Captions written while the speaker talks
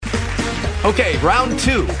Okay, round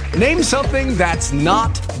two. Name something that's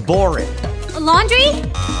not boring. A laundry?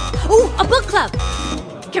 Ooh, a book club.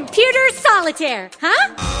 Computer solitaire,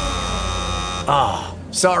 huh? Ah,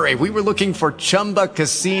 oh, sorry, we were looking for Chumba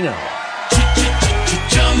Casino.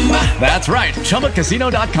 That's right,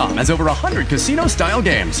 ChumbaCasino.com has over 100 casino-style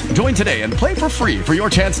games. Join today and play for free for your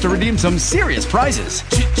chance to redeem some serious prizes.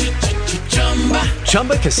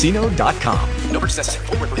 ChumbaCasino.com. No purchase necessary.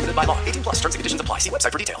 Void where prohibited by law. 18 plus. Terms and conditions apply. See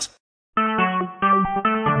website for details.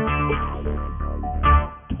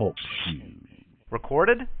 Talk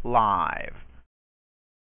recorded live.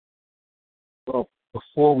 Well,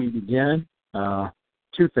 before we begin,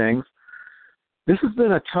 two things. This has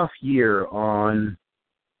been a tough year on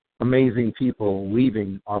amazing people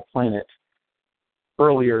leaving our planet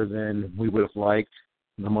earlier than we would have liked.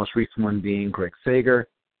 The most recent one being Greg Sager,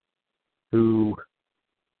 who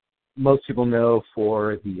most people know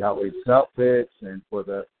for the outrageous outfits and for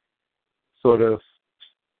the sort of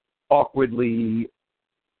awkwardly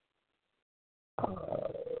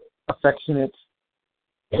affectionate,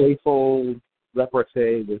 playful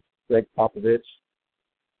repartee with Greg Popovich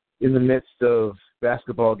in the midst of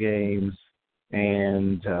basketball games,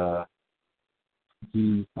 and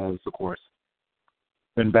he has, of course,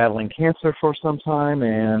 been battling cancer for some time,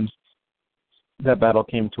 and that battle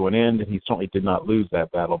came to an end, and he certainly did not lose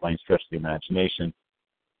that battle by any stretch of the imagination.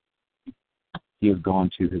 He has gone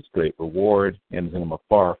to his great reward and is in a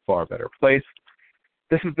far, far better place.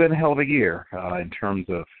 This has been a hell of a year in terms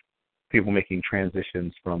of people making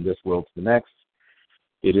transitions from this world to the next.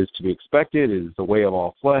 It is to be expected. It is the way of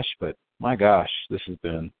all flesh, but my gosh, this has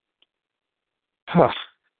been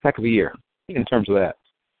heck of a year in terms of that.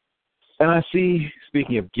 And I see,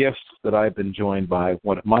 speaking of gifts, that I've been joined by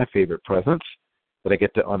one of my favorite presents that I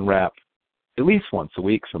get to unwrap at least once a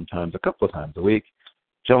week, sometimes a couple of times a week.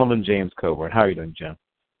 Gentleman James Coburn. How are you doing, Jim?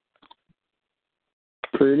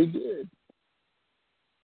 Pretty good.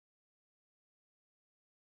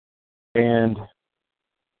 And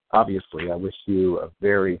obviously, I wish you a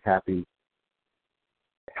very happy,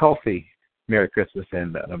 healthy Merry Christmas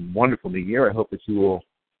and a wonderful New Year. I hope that you will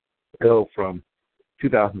go from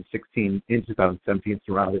 2016 into 2017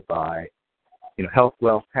 surrounded by, health,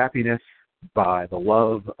 wealth, happiness, by the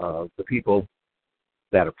love of the people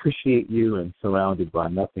that appreciate you, and surrounded by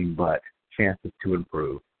nothing but chances to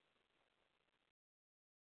improve.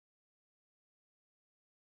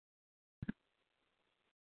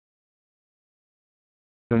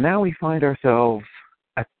 So now we find ourselves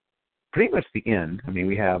at pretty much the end. I mean,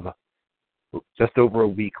 we have just over a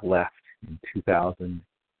week left in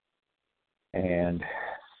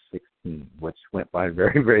 2016, which went by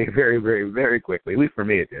very, very, very, very, very quickly. At least for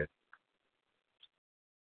me it did.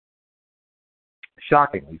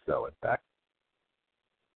 Shockingly so, in fact.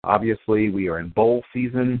 Obviously, we are in bowl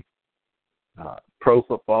season. Pro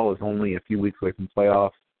football is only a few weeks away from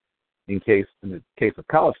playoffs. In the case of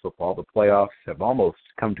college football, the playoffs have almost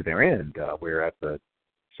come to their end. We're at the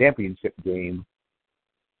championship game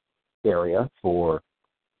area for,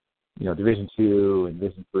 Division II and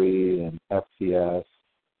Division III and FCS,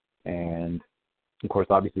 and of course,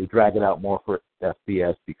 obviously, drag it out more for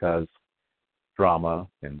FBS because drama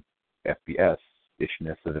and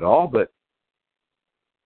FBS-ishness of it all. But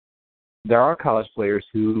there are college players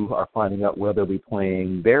who are finding out whether they'll be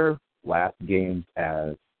playing their last games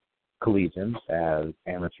as collegians, as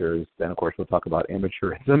amateurs. Then, of course, we'll talk about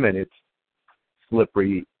amateurism and its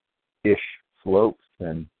slippery-ish slopes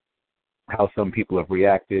and how some people have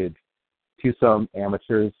reacted to some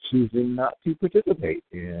amateurs choosing not to participate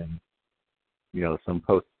in, some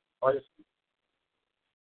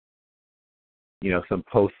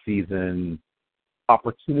postseason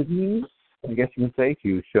opportunities, I guess you can say,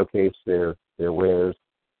 to showcase their wares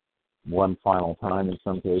one final time in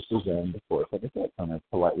some cases, and of course, like I said, kind of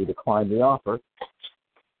politely decline the offer.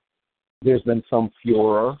 There's been some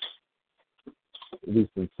furor, at least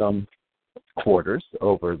in some quarters,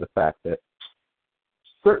 over the fact that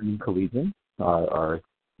certain collegians are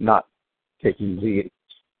not taking the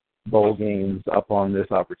bowl games up on this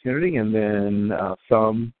opportunity, and then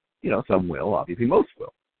some will, obviously most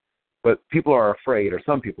will. But people are afraid, or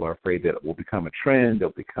some people are afraid, that it will become a trend, it'll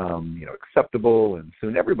become, acceptable, and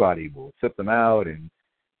soon everybody will sit them out, and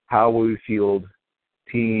how will we field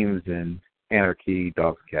teams and anarchy,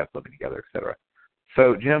 dogs and cats living together, et cetera.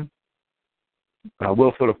 So, Jim,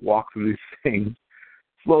 we'll sort of walk through these things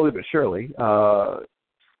slowly but surely. I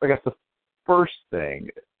guess the first thing,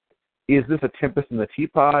 is this a tempest in the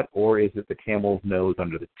teapot, or is it the camel's nose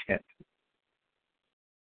under the tent?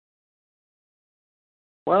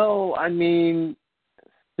 Well, I mean,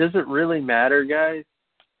 does it really matter, guys?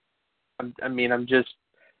 I'm just,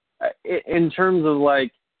 in terms of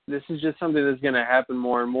like, this is just something that's going to happen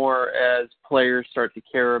more and more as players start to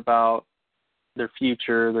care about their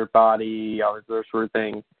future, their body, all those sort of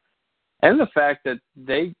things. And the fact that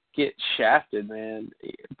they get shafted, man,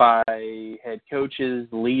 by head coaches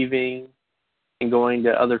leaving and going to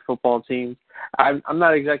other football teams. I'm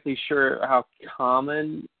not exactly sure how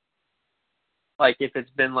common, like if it's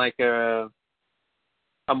been like a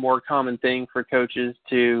more common thing for coaches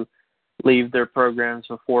to leave their programs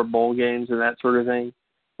before bowl games and that sort of thing,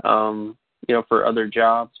 for other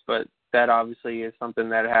jobs. But that obviously is something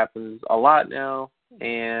that happens a lot now.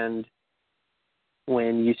 And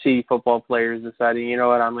when you see football players deciding, you know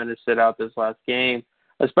what, I'm going to sit out this last game,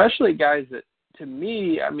 especially guys that, to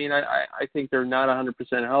me, I think they're not 100%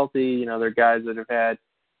 healthy. They're guys that have had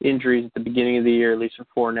injuries at the beginning of the year, at least for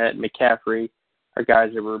Fournette and McCaffrey are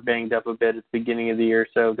guys that were banged up a bit at the beginning of the year.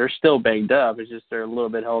 So they're still banged up. It's just they're a little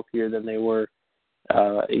bit healthier than they were,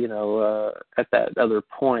 at that other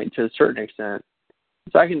point to a certain extent.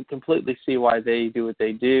 So I can completely see why they do what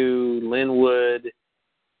they do. Linwood,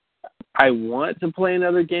 I want to play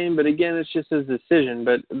another game, but again, it's just his decision.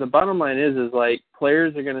 But the bottom line is like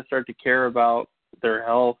players are going to start to care about their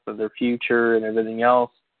health and their future and everything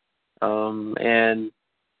else. And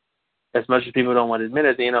as much as people don't want to admit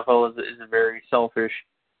it, the NFL is a very selfish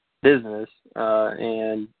business,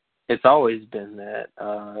 and it's always been that.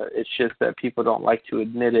 It's just that people don't like to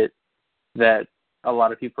admit it, that a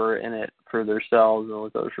lot of people are in it for themselves and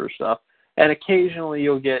with those sort of stuff. And occasionally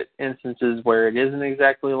you'll get instances where it isn't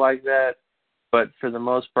exactly like that, but for the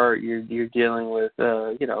most part, you're dealing with,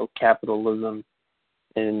 capitalism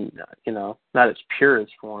in, not its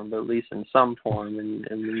purest form, but at least in some form. And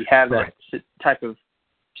when you have that type of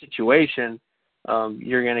situation,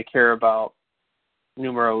 you're going to care about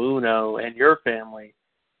numero uno and your family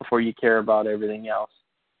before you care about everything else.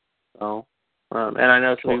 So, and I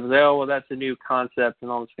know some people say, oh, well, that's a new concept and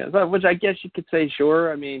all this kind of stuff, which I guess you could say,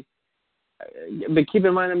 sure. But keep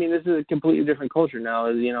in mind, this is a completely different culture now.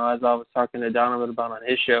 As I was talking to Donovan about on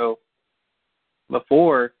his show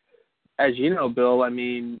before, as you know, Bill,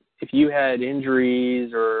 if you had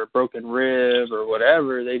injuries or a broken rib or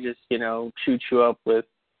whatever, they just, shoot you up with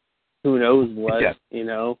who knows what,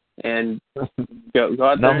 and go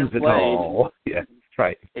out there and play. Yeah, that's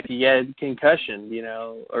right. If you had concussion,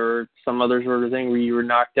 or some other sort of thing where you were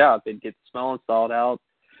knocked out, they'd get the smelling salt out,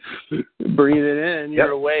 breathe it in, you're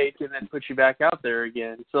awake, and then put you back out there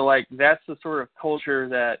again. So, that's the sort of culture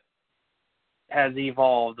that has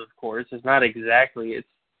evolved, of course. It's not exactly,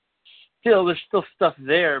 there's still stuff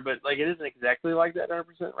there, but, it isn't exactly like that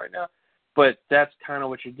 100% right now. But that's kind of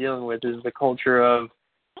what you're dealing with, is the culture of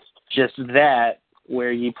just that,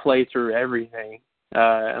 where you play through everything,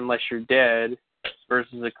 unless you're dead,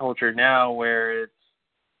 versus a culture now where it's,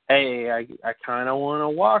 hey, I kind of want to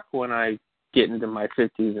walk when I get into my 50s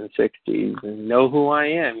and 60s and know who I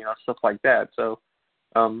am, stuff like that. So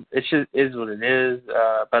it just is what it is.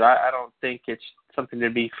 But I don't think it's something to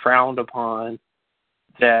be frowned upon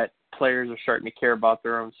that players are starting to care about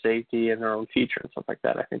their own safety and their own future and stuff like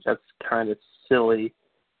that. I think that's kind of silly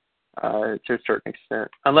to a certain extent,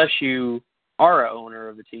 unless you are an owner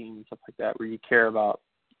of a team and stuff like that, where you care about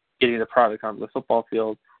getting the product onto the football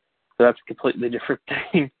field. So that's a completely different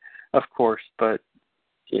thing, of course. But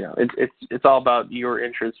it's all about your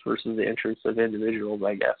interests versus the interests of individuals,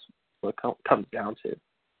 I guess, what it comes down to.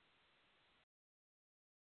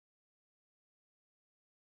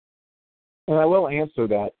 And I will answer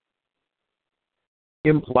that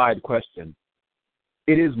implied question.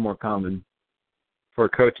 It is more common for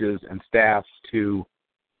coaches and staffs to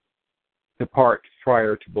depart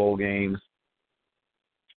prior to bowl games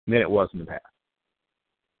than it was in the past.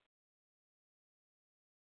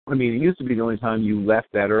 It used to be the only time you left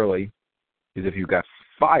that early is if you got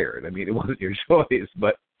fired. It wasn't your choice.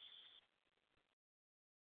 But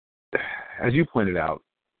as you pointed out,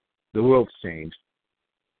 the world's changed.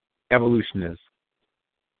 Evolution has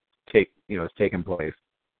taken place.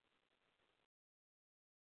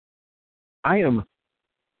 I am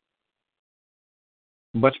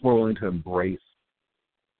much more willing to embrace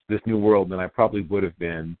this new world than I probably would have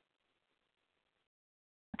been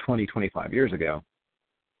 20, 25 years ago.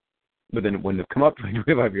 But then it wouldn't have come up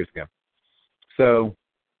 25 years ago. So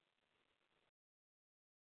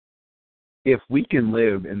if we can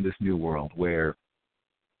live in this new world where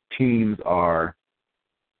teams are,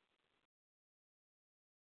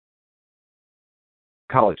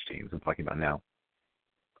 college teams I'm talking about now,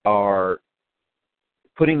 are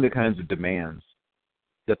putting the kinds of demands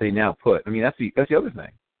that they now put. That's the other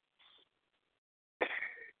thing.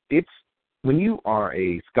 It's when you are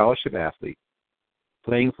a scholarship athlete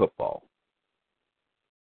playing football,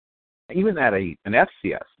 even at an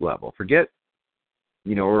FCS level, forget,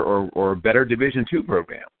 or a better Division II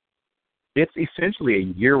program, it's essentially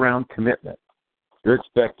a year-round commitment. You're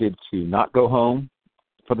expected to not go home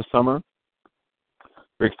for the summer.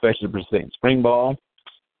 You're expected to participate in spring ball,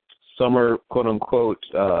 summer, quote-unquote,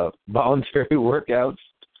 voluntary workouts,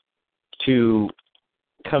 to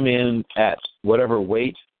come in at whatever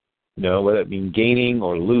weight, whether it mean gaining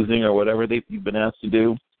or losing or whatever you've been asked to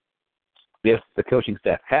do. If the coaching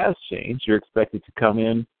staff has changed, you're expected to come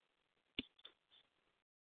in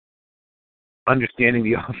understanding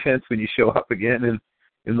the offense when you show up again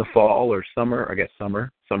in the fall or summer. I guess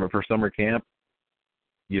summer for summer camp.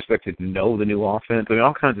 You're expected to know the new offense. I mean,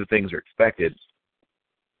 all kinds of things are expected.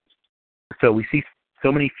 So we see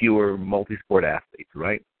so many fewer multi-sport athletes,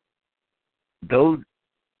 right? There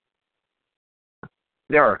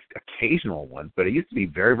are occasional ones, but it used to be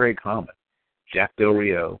very, very common. Jack Del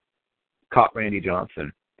Rio caught Randy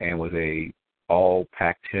Johnson and was a all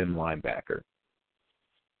Pac-10 linebacker.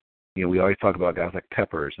 We always talk about guys like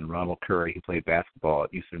Peppers and Ronald Curry, who played basketball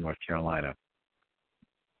at Eastern North Carolina.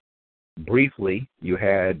 Briefly, you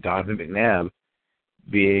had Donovan McNabb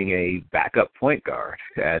being a backup point guard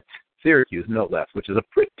at Syracuse, no less, which is a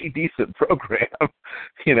pretty decent program.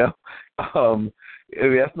 That's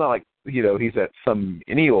not like, he's at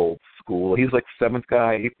any old school. He's like seventh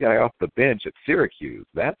guy, eighth guy off the bench at Syracuse.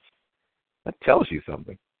 That tells you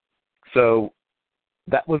something. So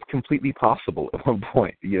that was completely possible at one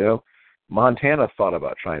point. Montana thought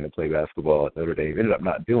about trying to play basketball at Notre Dame. Ended up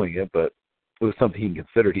not doing it, but it was something he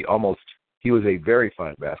considered. He was a very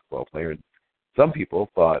fine basketball player. And some people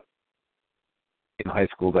thought in high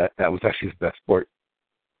school that was actually his best sport.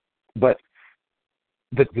 But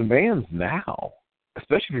the demands now,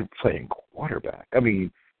 especially if you're playing quarterback, I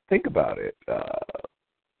mean, think about it.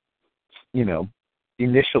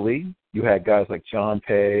 Initially you had guys like John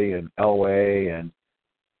Pay and Elway and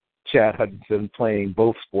Chad Hudson playing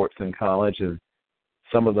both sports in college, and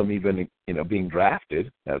some of them even, being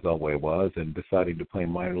drafted, as Elway was, and deciding to play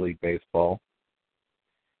minor league baseball.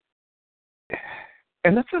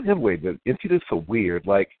 And that's a good way. The NCAA is so weird.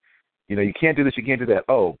 Like, you can't do this, you can't do that.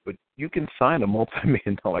 Oh, but you can sign a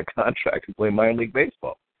multi-million-dollar contract to play minor league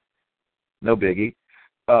baseball. No biggie.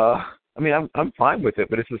 I'm fine with it,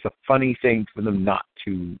 but it's just a funny thing for them not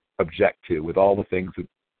to object to, with all the things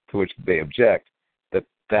to which they object,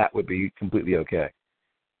 that would be completely okay.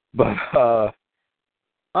 But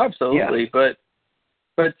absolutely, yeah.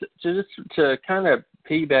 but to kind of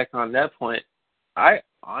piggyback on that point, I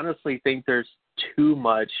honestly think there's too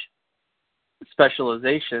much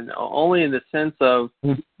specialization, only in the sense of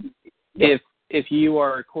if you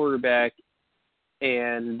are a quarterback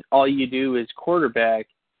and all you do is quarterback,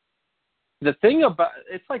 the thing about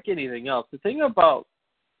it's like anything else. The thing about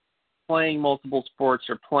playing multiple sports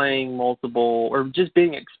or playing multiple or just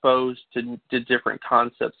being exposed to different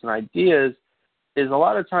concepts and ideas is a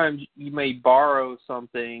lot of times you may borrow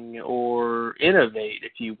something or innovate,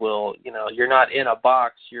 if you will. You're not in a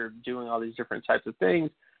box, you're doing all these different types of things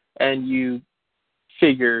and you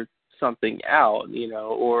figure something out,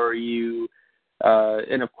 or you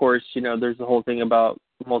and of course, there's the whole thing about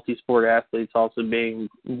multi-sport athletes also being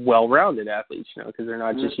well-rounded athletes, because they're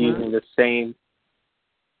not just using the same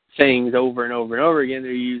things over and over and over again.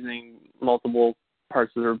 They're using multiple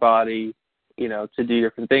parts of their body, to do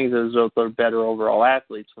different things. As a result, they're better overall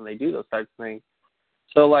athletes when they do those types of things.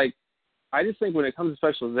 So, I just think when it comes to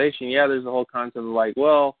specialization, there's a whole concept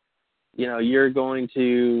of you're going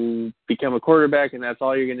to become a quarterback and that's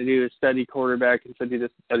all you're going to do is study quarterback and study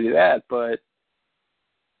this and study that. But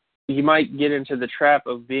you might get into the trap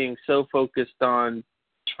of being so focused on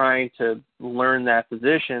trying to learn that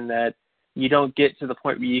position that you don't get to the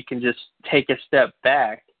point where you can just take a step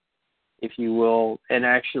back, if you will, and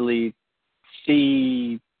actually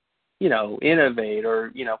see, innovate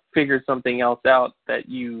or, figure something else out, that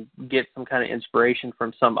you get some kind of inspiration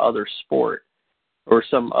from some other sport or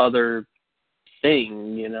some other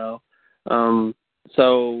thing,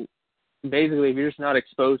 So basically, if you're just not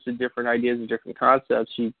exposed to different ideas and different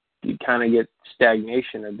concepts, you kind of get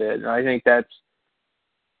stagnation a bit. And I think that's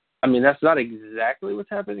not exactly what's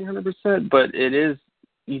happening 100%, but it is.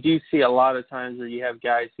 You do see a lot of times where you have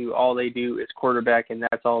guys who all they do is quarterback and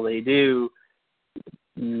that's all they do.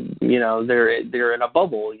 They're in a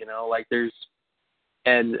bubble,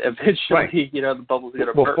 and eventually, right. The bubble's going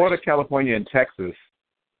to burst. Florida, California, and Texas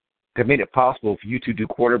have made it possible for you to do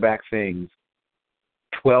quarterback things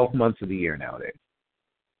 12 months of the year nowadays.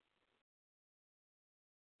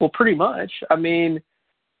 Well, pretty much.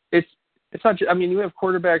 It's not just, you have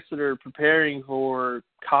quarterbacks that are preparing for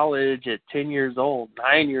college at 10 years old,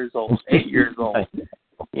 9 years old, 8 years old.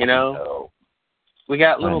 You know, we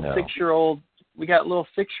got little 6-year-olds. We got little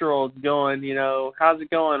 6-year-olds going. You know, how's it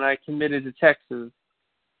going? I committed to Texas.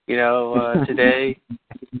 You know, today.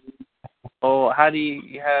 Oh, how do you?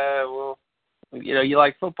 Yeah, well, you know, you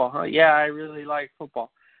like football, huh? Yeah, I really like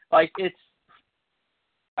football. Like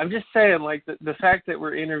I'm just saying, like the fact that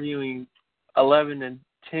we're interviewing 11 and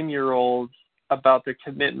 10-year-olds about their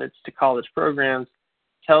commitments to college programs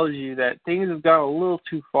tells you that things have gone a little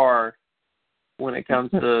too far when it comes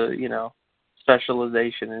to, you know,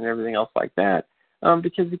 specialization and everything else like that.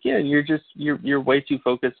 Because again, you're way too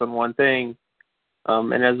focused on one thing,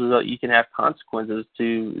 and as a result, you can have consequences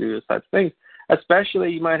to those types of things.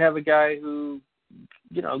 Especially, you might have a guy who,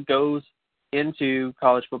 you know, goes into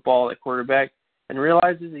college football at quarterback and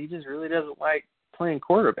realizes he just really doesn't like playing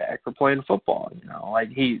quarterback or playing football. You know, like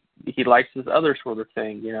he likes this other sort of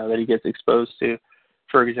thing, you know, that he gets exposed to,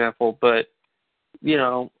 for example. But, you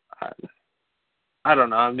know, I don't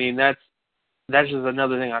know. I mean, that's just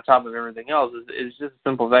another thing on top of everything else. Is just a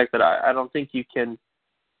simple fact that I don't think you can.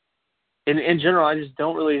 In general, I just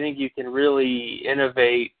don't really think you can really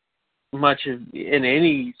innovate much in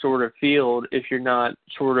any sort of field if you're not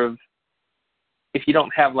if you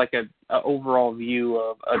don't have like a overall view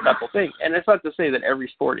of a couple things. And it's not to say that every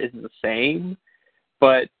sport isn't the same,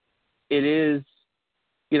 but it is,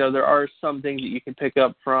 you know, there are some things that you can pick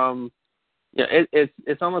up from. You know,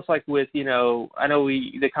 it's almost like with, you know, I know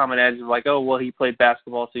the common adage is like, oh, well, he played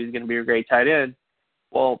basketball, so he's going to be a great tight end.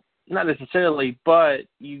 Well, not necessarily, but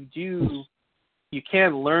you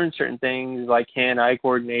can learn certain things like hand-eye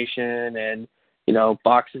coordination and, you know,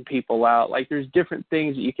 boxing people out. Like, there's different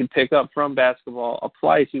things that you can pick up from basketball,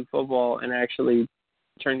 apply to football, and actually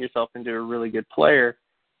turn yourself into a really good player,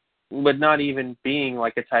 but not even being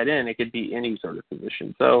like a tight end. It could be any sort of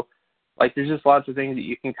position. So, like, there's just lots of things that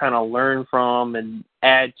you can kind of learn from and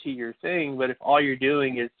add to your thing. But if all you're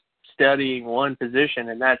doing is studying one position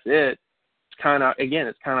and that's it, it's kind of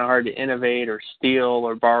hard to innovate or steal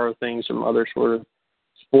or borrow things from other sort of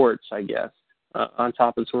sports, I guess, on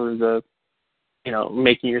top of sort of the, you know,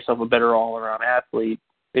 making yourself a better all-around athlete.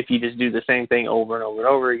 If you just do the same thing over and over and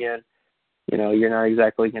over again, you know, you're not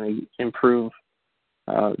exactly going to improve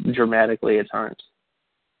dramatically at times.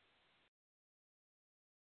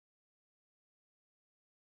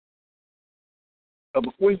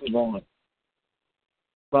 Before we move on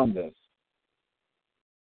from this,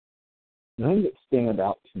 the thing that stand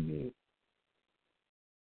out to me,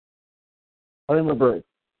 I remember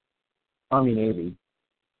Army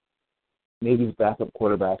Navy's backup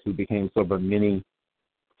quarterback who became sort of a mini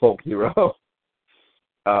folk hero,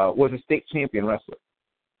 was a state champion wrestler.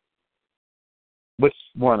 Which,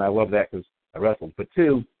 one, I love that because I wrestled, but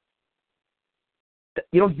two,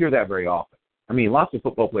 you don't hear that very often. I mean, lots of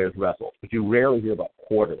football players wrestle, but you rarely hear about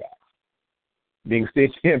quarterbacks being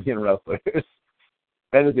state champion wrestlers.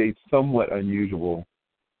 That is a somewhat unusual,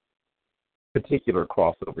 particular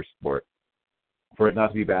crossover sport for it not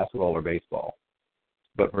to be basketball or baseball,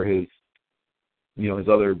 but for his, you know, his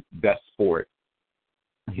other best sport,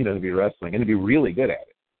 you know, to be wrestling and to be really good at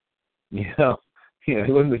it. You know, he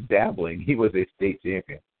wasn't just dabbling; he was a state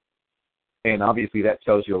champion, and obviously that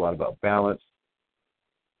tells you a lot about balance,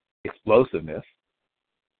 explosiveness,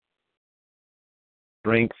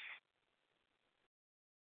 strength,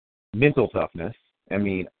 mental toughness. I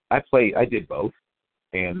mean, I did both,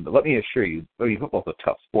 and let me assure you, I mean, football's a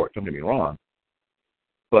tough sport, don't get me wrong,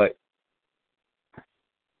 but,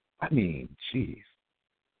 I mean, geez,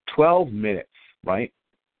 12 minutes, right?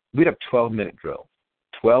 We'd have 12-minute drills,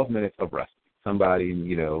 12 minutes of wrestling. Somebody,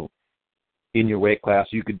 you know, in your weight class,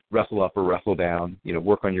 you could wrestle up or wrestle down, you know,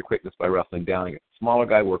 work on your quickness by wrestling down against a smaller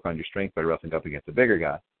guy, work on your strength by wrestling up against a bigger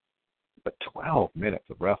guy. But 12 minutes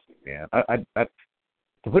of wrestling, man.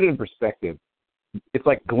 To put it in perspective, it's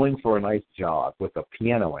like going for a nice jog with a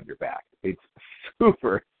piano on your back. It's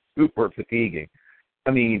super, super fatiguing.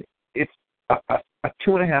 I mean, it's a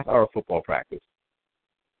 2.5-hour football practice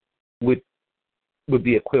would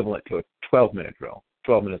be equivalent to a 12-minute drill,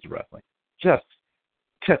 12 minutes of wrestling. Just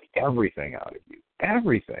took everything out of you.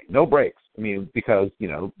 Everything. No breaks. I mean, because, you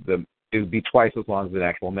know, it would be twice as long as an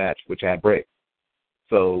actual match, which had breaks.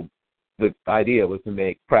 So the idea was to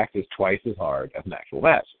make practice twice as hard as an actual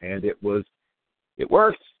match. And it worked.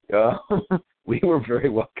 We were very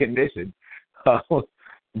well conditioned. But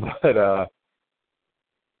to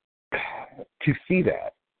see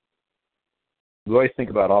that, we always think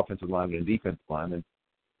about offensive linemen and defensive linemen,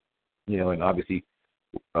 you know, and obviously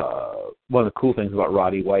one of the cool things about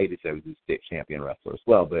Roddy White is that he was a state champion wrestler as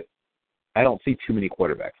well, but I don't see too many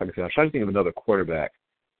quarterbacks. Like I said, I was trying to think of another quarterback.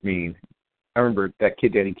 I mean, I remember that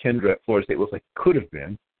kid Danny Kendra at Florida State was like, could have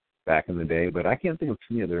been. back in the day, but I can't think of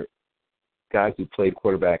too many other guys who played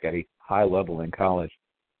quarterback at a high level in college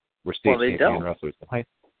were state champion wrestlers.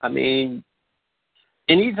 I mean,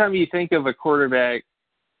 anytime you think of a quarterback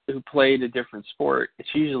who played a different sport, it's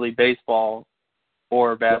usually baseball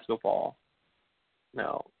or basketball.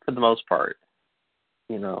 No, for the most part.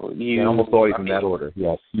 You know, almost always in that order.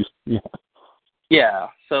 Yes. Yeah.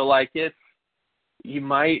 So like you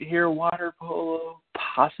might hear water polo,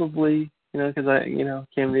 possibly. You know, because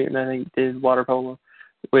Cam Newton I think did water polo,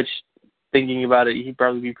 which thinking about it, he'd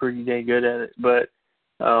probably be pretty dang good at it. But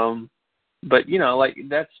you know, like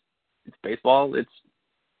it's baseball,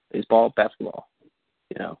 basketball.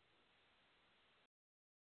 You know,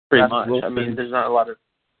 pretty much. Wilson, I mean, there's not a lot of.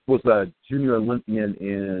 Was a junior Olympian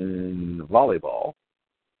in volleyball.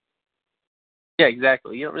 Yeah,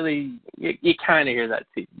 exactly. You don't really, you kind of hear that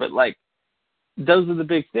too, but like, those are the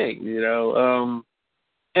big things, you know.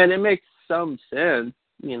 And it makes some sense,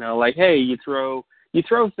 you know. Like, hey, you throw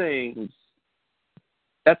things.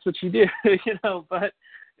 That's what you do, you know. But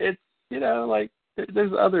it's, you know, like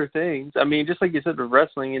there's other things. I mean, just like you said with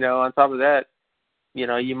wrestling, you know. On top of that, you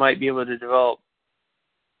know, you might be able to develop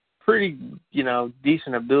pretty, you know,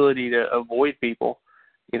 decent ability to avoid people,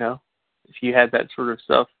 you know, if you had that sort of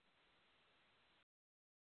stuff.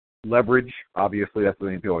 Leverage, obviously, that's the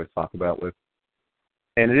thing people always talk about with,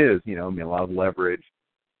 and it is, you know, I mean, a lot of leverage.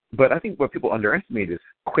 But I think what people underestimate is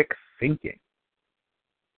quick thinking.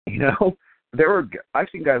 You know, I've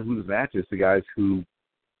seen guys lose matches to guys who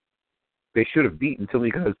they should have beaten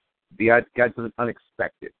simply because the guy did something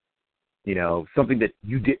unexpected. You know, something that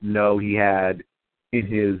you didn't know he had in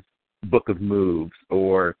his book of moves,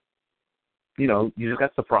 or, you know, you just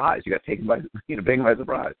got surprised. You got taken by, banged by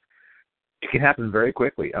surprise. It can happen very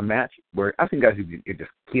quickly. A match where I've seen guys who just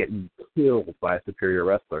getting killed by a superior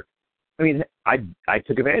wrestler. I mean, I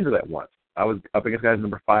took advantage of that once. I was up against guys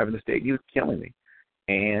number 5 in the state, and he was killing me.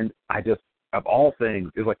 And I just, of all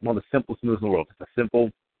things, it was like one of the simplest moves in the world. Just a simple,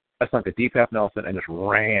 I sunk a deep half Nelson and just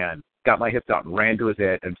ran, got my hips out and ran to his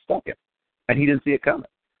head and stuck him. And he didn't see it coming.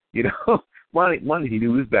 You know, one, he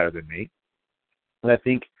knew he was better than me. And I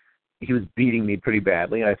think he was beating me pretty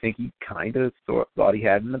badly. And I think he kind of thought he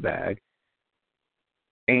had it in the bag.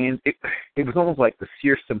 And it was almost like the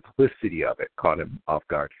sheer simplicity of it caught him off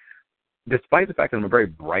guard. Despite the fact that I'm a very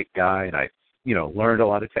bright guy and I, you know, learned a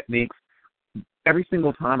lot of techniques, every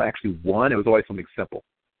single time I actually won, it was always something simple.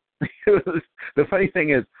 The funny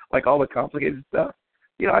thing is, like all the complicated stuff,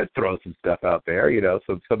 you know, I'd throw some stuff out there, you know,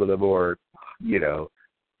 some of the more, you know,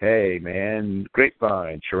 hey, man,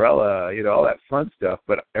 grapevine, Chirella, you know, all that fun stuff.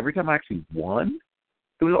 But every time I actually won,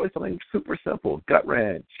 it was always something super simple. Gut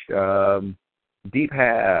wrench, deep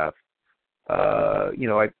half, you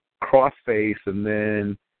know, like crossface and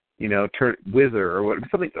then, you know, whizzer or whatever,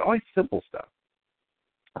 something, always simple stuff.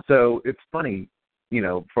 So it's funny, you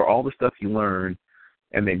know, for all the stuff you learn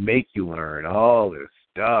and they make you learn all this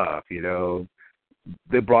stuff, you know.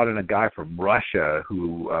 They brought in a guy from Russia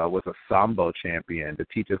who was a Sambo champion to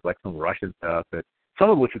teach us like some Russian stuff, that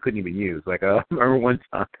some of which we couldn't even use. Like I remember one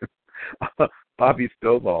time Bobby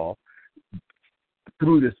Stovall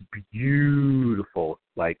threw this beautiful,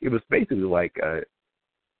 like it was basically like a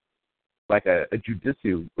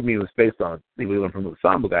jiu-jitsu. I mean, it was based on, I think we learned from the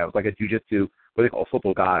Sambo guy. It was like a jiu-jitsu, what they call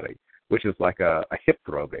sotogari, which is like a hip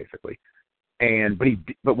throw basically.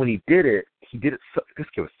 But when he did it so, this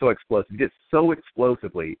kid was so explosive. He did it so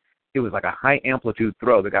explosively. It was like a high amplitude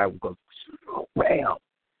throw. The guy would go, bam,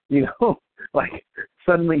 you know, like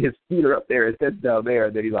suddenly his feet are up there, his head's down there,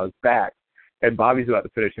 and then he's on his back. And Bobby's about to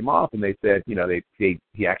finish him off, and they said, you know,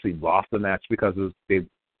 he actually lost the match because they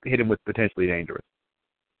hit him with potentially dangerous.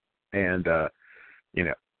 And, you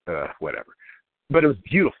know, whatever. But it was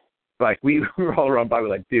beautiful. Like, we were all around Bobby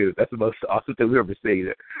like, dude, that's the most awesome thing we've ever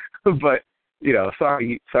seen. But, you know,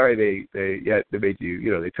 sorry they made you,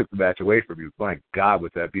 you know, they took the match away from you. My God,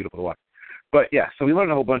 was that beautiful to watch. But, yeah, so we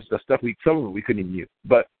learned a whole bunch of stuff. Some of it we couldn't even use.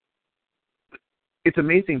 But it's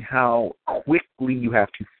amazing how quickly you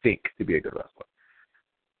have to think to be a good wrestler.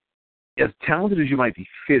 As talented as you might be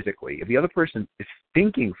physically, if the other person is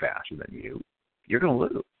thinking faster than you, you're going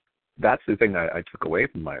to lose. That's the thing I took away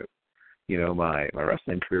from my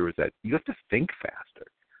wrestling career, was that you have to think faster.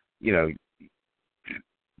 You know,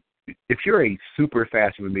 if you're a super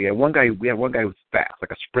fast human being, we had one guy who was fast,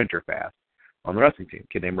 like a sprinter fast, on the wrestling team,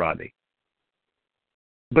 a kid named Rodney.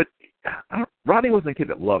 But Rodney wasn't a kid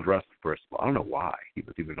that loved wrestling, first of all. I don't know why he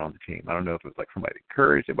was even on the team. I don't know if it was like somebody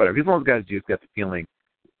encouraged it, whatever. He's one of those guys who just got the feeling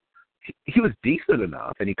he was decent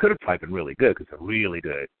enough, and he could have probably been really good because he's a really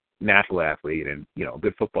good natural athlete and, you know, a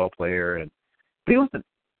good football player. But he wasn't,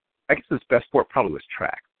 I guess his best sport probably was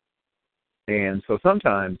track. And so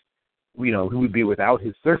sometimes who would be without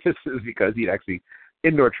his services because he'd actually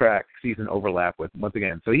indoor track season overlap with, once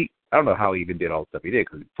again, so I don't know how he even did all the stuff he did,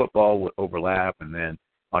 because football would overlap, and then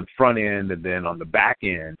on front end, and then on the back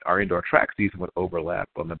end, our indoor track season would overlap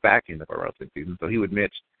on the back end of our wrestling season. So he would miss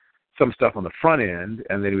some stuff on the front end,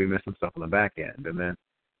 and then he would miss some stuff on the back end, and then,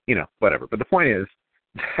 whatever. But the point is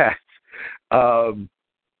that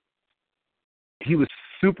he was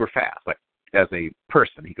super fast. Like, as a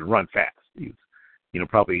person, he could run fast. He was,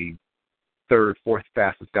 probably third, fourth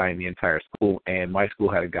fastest guy in the entire school, and my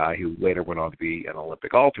school had a guy who later went on to be an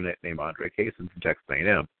Olympic alternate named Andre Kaysen from Texas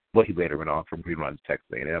A&M. Well, he later went on from Green Run to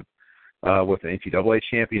Texas A&M. Was an NCAA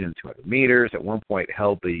champion in 200 meters. At one point,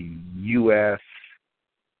 held the U.S.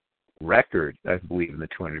 record, I believe, in the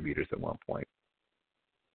 200 meters at one point.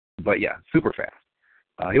 But yeah, super fast.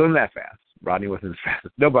 He wasn't that fast. Rodney wasn't as fast.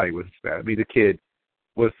 Nobody was as fast. I mean, the kid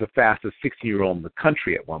was the fastest 16-year-old in the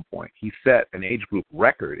country at one point. He set an age group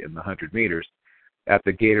record in the 100 meters at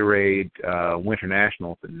the Gatorade Winter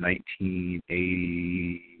Nationals in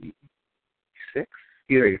 1986,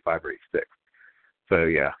 either 85 or 86. So,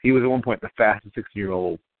 yeah, he was at one point the fastest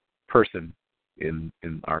 16-year-old person in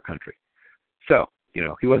our country. So,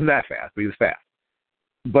 he wasn't that fast, but he was fast.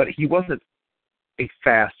 But he wasn't a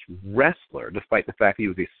fast wrestler, despite the fact that he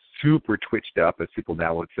was a super twitched up, as people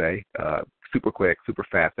now would say, super quick, super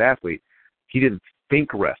fast athlete. He didn't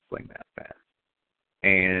think wrestling that fast.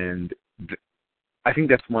 And I think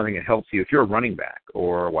that's one thing that helps you if you're a running back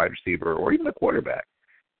or a wide receiver or even a quarterback.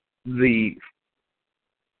 The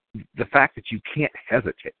fact that you can't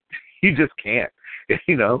hesitate. You just can't. If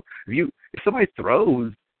somebody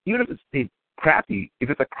throws, even if it's crappy,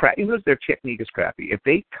 even if their technique is crappy, if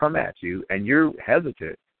they come at you and you're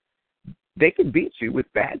hesitant, they can beat you with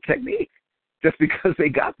bad technique just because they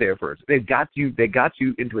got there first. They got you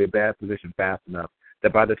into a bad position fast enough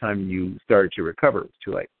that by the time you started to recover, it was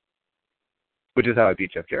too late. Which is how I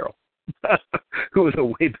beat Jeff Jarrell, who was a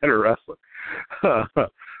way better wrestler.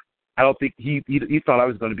 I don't think he thought I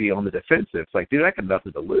was going to be on the defensive. It's like, dude, I got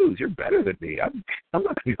nothing to lose. You're better than me. I'm not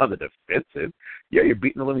going to be on the defensive. Yeah, you're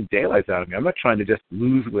beating the living daylights out of me. I'm not trying to just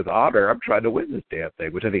lose with honor. I'm trying to win this damn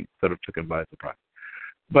thing, which I think sort of took him by surprise.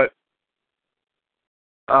 But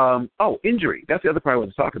injury. That's the other part I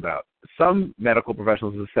want to talk about. Some medical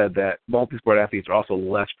professionals have said that multi-sport athletes are also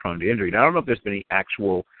less prone to injury. Now, I don't know if there's been any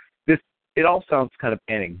actual – it all sounds kind of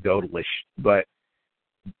anecdotal-ish, but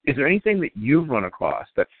is there anything that you've run across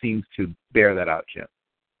that seems to bear that out, Jim?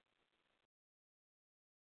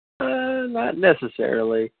 Not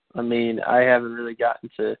necessarily. I mean, I haven't really gotten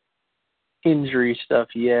to injury stuff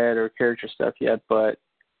yet or character stuff yet, but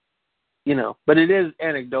it is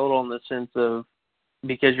anecdotal in the sense of,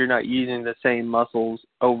 because you're not using the same muscles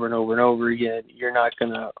over and over and over again, you're not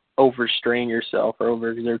going to overstrain yourself or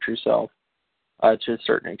overexert yourself to a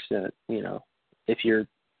certain extent. If you're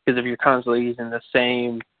constantly using the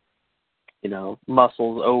same,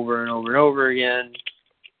 muscles over and over and over again,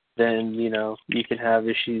 then you can have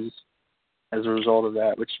issues as a result of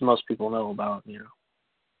that, which most people know about.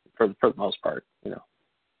 For the most part.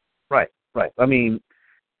 Right. I mean,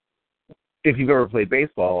 if you've ever played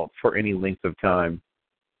baseball for any length of time.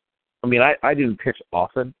 I mean, I didn't pitch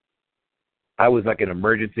often. I was like an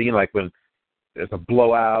emergency, like when there's a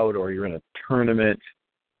blowout or you're in a tournament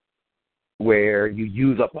where you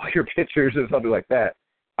use up all your pitchers or something like that.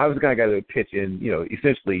 I was the kind of guy that would pitch in,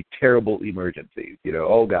 essentially terrible emergencies.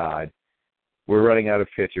 Oh, God, we're running out of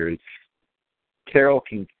pitchers. Carroll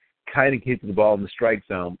can kind of get the ball in the strike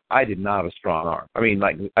zone. I did not have a strong arm. I mean,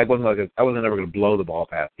 I wasn't ever going to blow the ball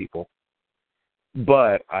past people.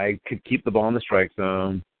 But I could keep the ball in the strike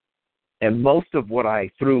zone. And most of what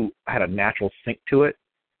I threw had a natural sink to it,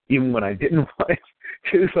 even when I didn't want it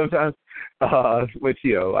to sometimes, which,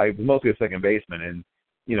 I was mostly a second baseman. And,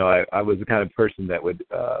 I was the kind of person that would,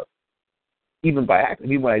 even by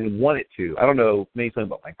accident, even when I didn't want it to, I don't know, maybe something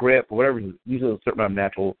about my grip or whatever, usually a certain amount of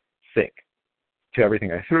natural sink to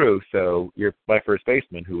everything I threw. So my first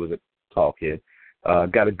baseman, who was a tall kid,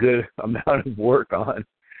 got a good amount of work on,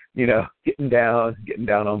 getting down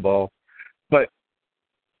on ball. But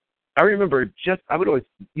I remember I would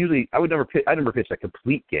never pitch a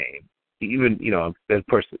complete game. Even, of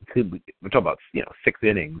course, we're talking about, 6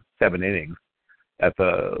 innings, 7 innings at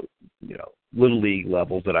the, little league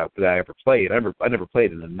levels that I ever played. I never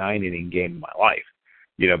played in a 9-inning game in my life.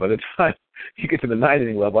 By the time you get to the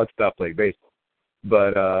 9-inning level, I'd stop playing baseball.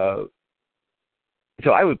 But,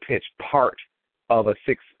 so I would pitch part of a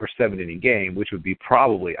 6 or 7 inning game, which would be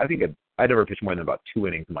probably, I think I never pitched more than about 2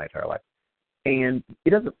 innings in my entire life. And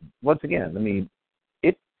it doesn't, once again, I mean,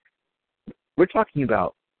 we're talking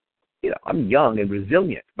about, I'm young and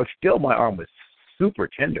resilient, but still my arm was super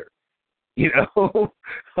tender.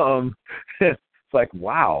 It's like,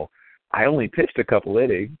 wow, I only pitched a couple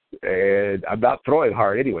innings, and I'm not throwing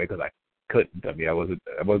hard anyway because I couldn't. I mean, I wasn't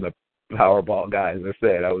a power ball guy, as I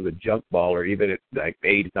said. I was a junk baller, even at like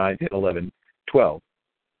 8, 9, 10, 11, 12.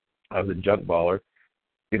 I was a junk baller.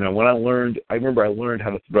 When I remember I learned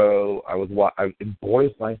how to throw. I was in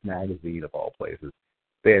Boys Life magazine, of all places.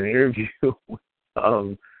 They had an interview with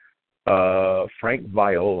Frank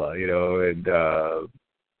Viola, and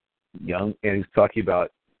young, and he's talking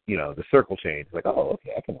about, the circle change. Like, oh,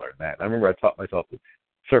 okay, I can learn that. And I remember I taught myself the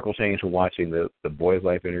circle change from watching the Boys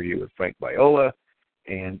Life interview with Frank Viola,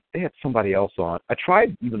 and they had somebody else on. I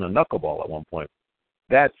tried even a knuckleball at one point.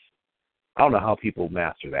 I don't know how people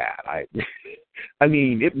master that. I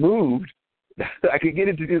mean, it moved. I could get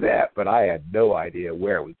it to do that, but I had no idea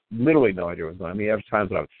where it was. Literally no idea where it was going. I mean, there was times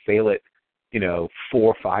when I would sail it, 4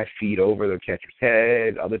 or 5 feet over the catcher's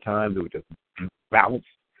head. Other times it would just bounce,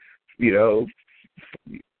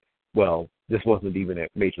 Well, this wasn't even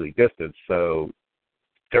at major league distance, so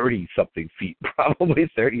 30-something feet, probably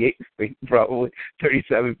 38 feet, probably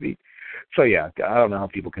 37 feet. So, yeah, I don't know how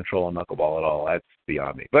people control a knuckleball at all. That's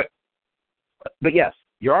beyond me. But yes,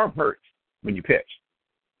 your arm hurts when you pitch.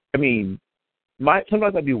 I mean,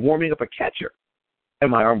 sometimes I'd be warming up a catcher,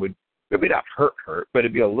 and my arm would maybe not hurt, but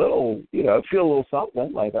it'd be a little, I'd feel a little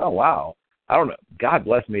something like, oh, wow. I don't know. God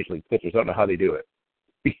bless major league pitchers. I don't know how they do it.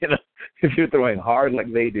 If you're throwing hard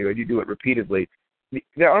like they do and you do it repeatedly,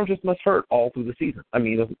 their arms just must hurt all through the season. I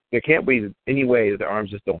mean, there can't be any way that their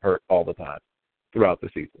arms just don't hurt all the time throughout the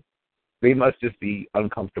season. They must just be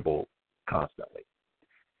uncomfortable constantly.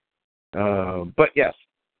 But yes,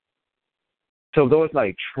 so though it's not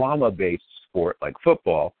a trauma-based sport like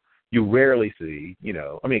football, you rarely see,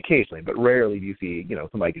 occasionally, but rarely do you see,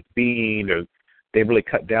 somebody gets beamed, or they really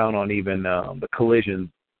cut down on even the collisions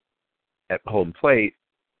at home plate.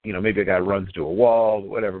 Maybe a guy runs into a wall,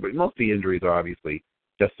 whatever, but most of the injuries are obviously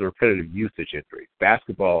just the repetitive usage injuries.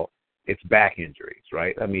 Basketball, it's back injuries,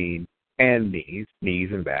 right? I mean, and knees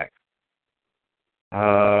and back.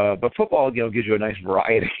 But football, gives you a nice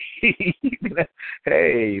variety.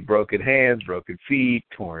 Hey, broken hands, broken feet,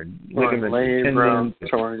 torn ligaments, tendons,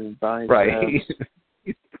 torn biceps. Right.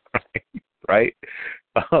 Right.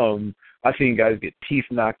 I've seen guys get teeth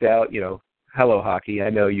knocked out. Hello, hockey. I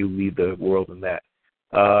know you lead the world in that.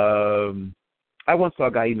 I once saw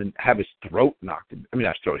a guy even have his throat knocked.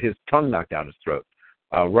 His tongue knocked out his throat.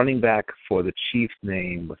 Running back for the Chiefs'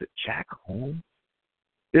 name, was it Jack Holmes?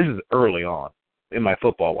 This is early on in my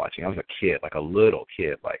football watching. I was a kid, like a little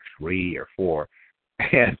kid, like 3 or 4.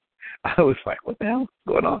 And I was like, what the hell is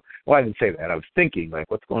going on? Well, I didn't say that. I was thinking,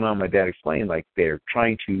 like, what's going on? My dad explained, like, they're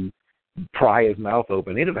trying to pry his mouth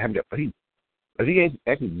open. They ended up having to, he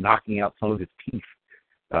actually knocking out some of his teeth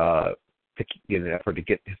in an effort to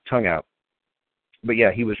get his tongue out. But,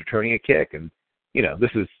 yeah, he was returning a kick. And,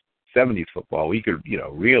 this is 70s football. We could,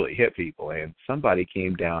 really hit people. And somebody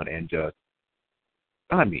came down and just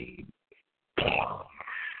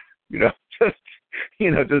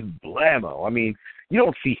just blammo. I mean, you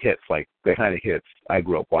don't see hits like the kind of hits I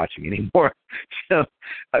grew up watching anymore.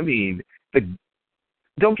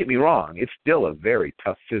 Don't get me wrong, it's still a very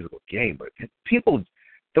tough physical game, but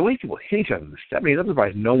the way people hit each other in the 70s, I'm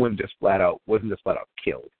surprised no one wasn't just flat out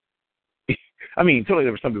killed. I mean, certainly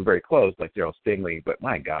there were some people very close, like Darryl Stingley, but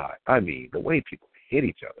my God, the way people hit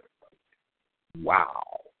each other, wow.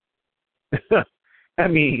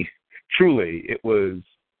 Truly, it was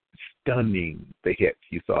stunning, the hits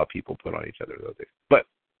you saw people put on each other those days. But,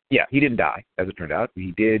 yeah, he didn't die, as it turned out.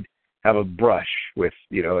 He did have a brush with,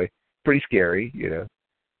 pretty scary,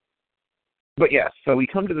 But, yeah, so we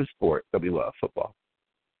come to the sport that we love, football.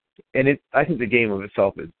 And I think the game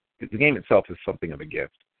itself is something of a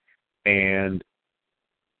gift. And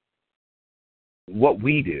what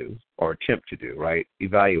we do, or attempt to do, right,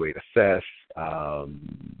 evaluate, assess,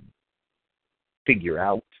 figure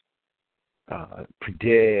out,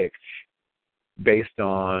 predict, based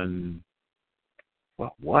on,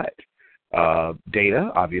 what?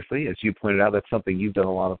 Data, obviously. As you pointed out, that's something you've done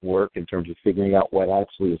a lot of work in terms of figuring out what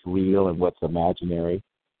actually is real and what's imaginary.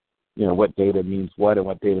 What data means what and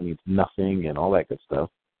what data means nothing and all that good stuff.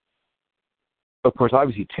 Of course,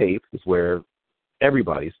 obviously, tape is where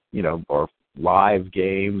everybody's, or live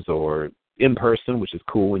games or in person, which is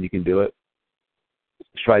cool when you can do it.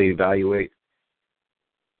 Try to evaluate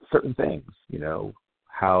certain things,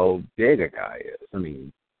 how big a guy is.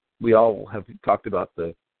 We all have talked about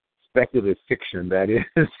the speculative fiction that is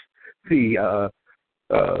the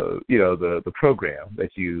program that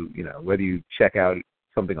whether you check out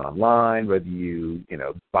something online, whether you,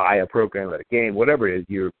 buy a program at a game, whatever it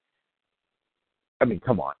is, I mean,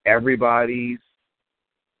 come on. Everybody's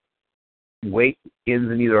weight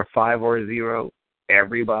ends in either a 5 or a 0.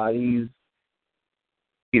 Everybody's,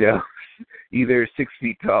 either 6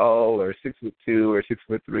 feet tall or 6'2" or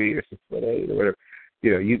 6'3" or 6'8" or whatever.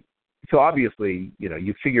 So obviously,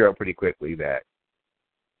 you figure out pretty quickly that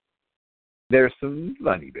there's some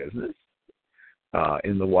funny business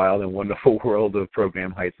in the wild and wonderful world of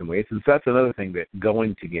program heights and weights. And so that's another thing that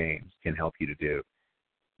going to games can help you to do.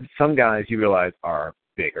 Some guys you realize are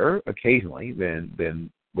bigger occasionally than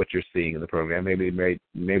what you're seeing in the program. Maybe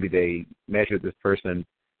they measured this person,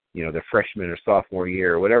 their freshman or sophomore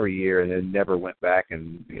year or whatever year, and then never went back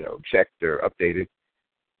and checked or updated.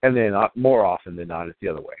 And then more often than not, it's the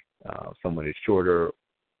other way. Someone is shorter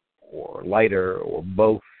or lighter or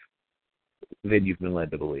both than you've been led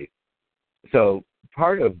to believe. So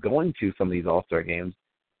part of going to some of these all-star games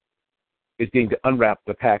is getting to unwrap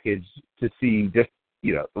the package to see just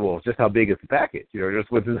how big is the package,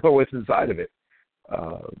 just what's inside of it.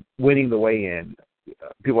 Winning the weigh-in,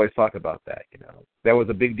 people always talk about that, That was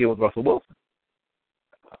a big deal with Russell Wilson.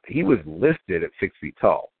 He was listed at 6 feet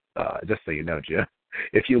tall, just so you know, Jim.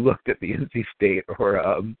 If you looked at the NC State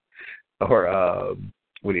or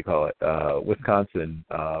Wisconsin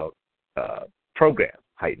program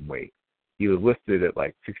height and weight, he was listed at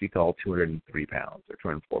like 6 feet tall, 203 pounds or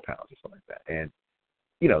 204 pounds or something like that. And,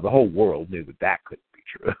 the whole world knew that couldn't be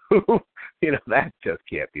true. That just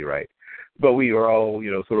can't be right. But we were all,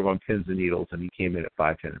 sort of on pins and needles, and he came in at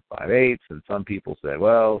 5'10" and 5'8", and some people said,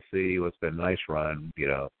 well, see, it's been a nice run,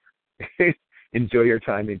 enjoy your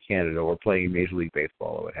time in Canada or playing Major League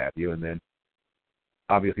Baseball or what have you. And then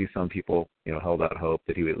obviously some people, held out hope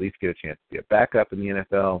that he would at least get a chance to be a backup in the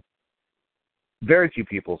NFL. Very few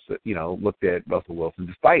people, looked at Russell Wilson,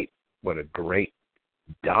 despite what a great,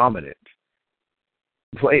 dominant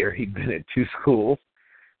player he'd been at 2 schools,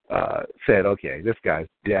 said, okay, this guy's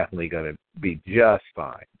definitely going to be just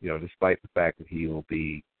fine, despite the fact that he will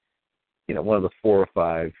be, one of the 4 or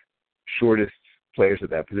 5 shortest players at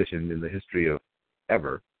that position in the history of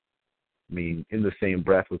ever. I mean, in the same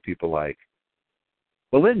breath with people like,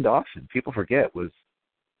 Lynn Dawson, people forget, he's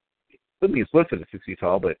listed at 6 feet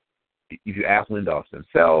tall, but if you ask Lynn Dawson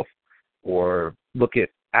himself or look at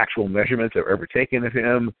actual measurements that were ever taken of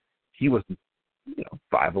him, he was,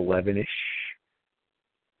 5'11"-ish.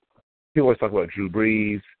 People always talk about Drew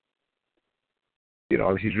Brees.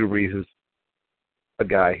 Obviously Drew Brees is a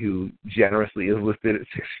guy who generously is listed at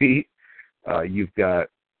 6 feet. You've got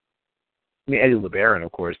Eddie LeBaron,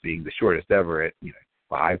 of course, being the shortest ever at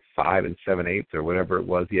 5'5" and 7/8" or whatever it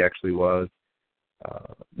was he actually was.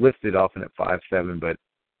 Listed often at 5'7", but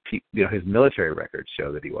his military records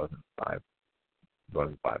show that he wasn't 5'7",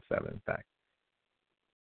 in fact.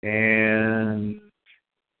 And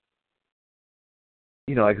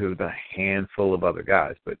there's been a handful of other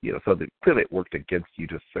guys, but so clearly it worked against you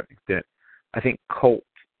to a certain extent. I think Colt.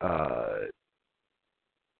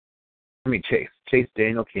 Chase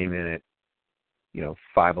Daniel came in at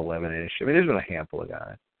 5'11"-ish. I mean, there's been a handful of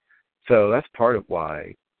guys. So that's part of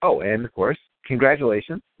why. Oh, and of course,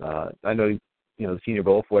 congratulations. I know the Senior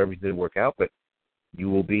Bowl, for whatever didn't work out, but you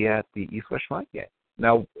will be at the East West Shrine game.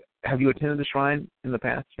 Now, have you attended the Shrine in the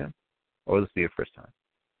past, Jim? Or will this be your first time?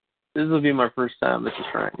 This will be my first time at the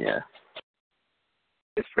Shrine, yeah.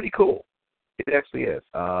 It's pretty cool. It actually is.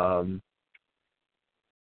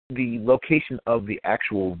 The location of the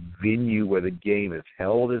actual venue where the game is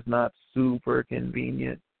held is not super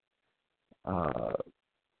convenient.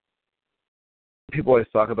 People always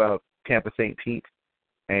talk about Tampa St. Pete,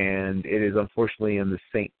 and it is unfortunately in the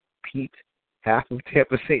St. Pete, half of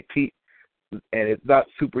Tampa St. Pete, and it's not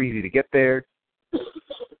super easy to get there,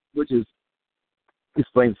 which is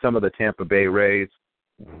explains some of the Tampa Bay Rays,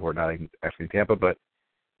 or not even actually Tampa, but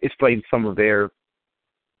explains some of their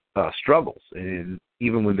struggles, and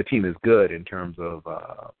even when the team is good in terms of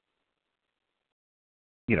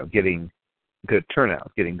getting good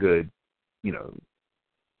turnout, getting good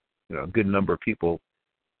good number of people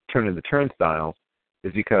turning the turnstiles,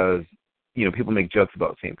 is because people make jokes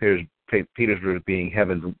about St. Petersburg being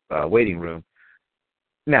heaven's waiting room.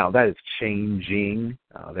 Now that is changing.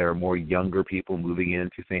 There are more younger people moving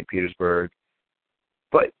into St. Petersburg,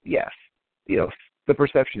 but yes, the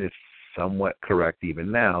perception is somewhat correct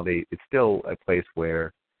even now. It's still a place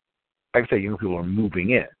where, like I say, young people are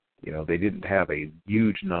moving in. They didn't have a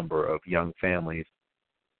huge number of young families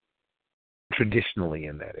traditionally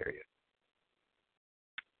in that area.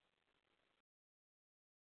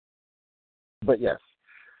 But yes,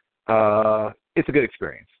 it's a good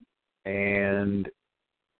experience. And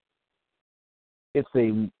it's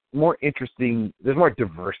a more interesting, there's more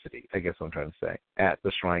diversity, I guess what I'm trying to say, at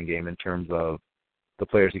the Shrine game in terms of the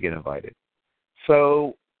players that get invited.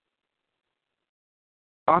 So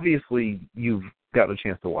obviously you've gotten a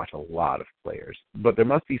chance to watch a lot of players, but there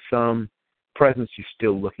must be some presence you're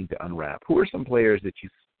still looking to unwrap. Who are some players that you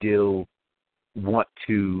still want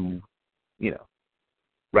to,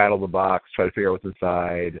 rattle the box, try to figure out what's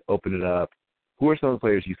inside, open it up? Who are some of the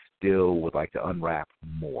players you still would like to unwrap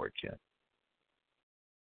more, Jen?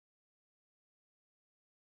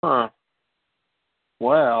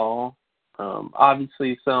 Well,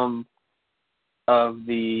 obviously some of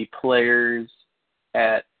the players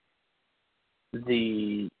at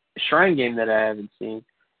the Shrine game that I haven't seen,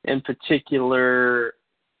 in particular,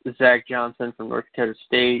 Zach Johnson from North Dakota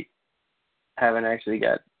State. Haven't actually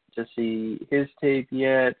got to see his tape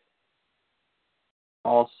yet.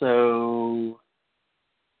 Also,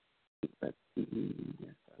 let's see,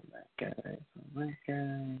 that guy.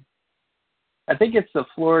 I think it's the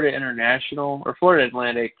Florida International or Florida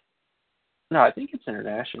Atlantic. No, I think it's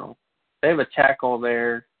International. They have a tackle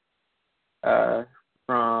there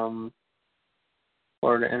from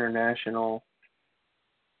Florida International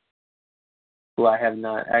who I have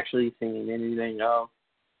not actually seen anything of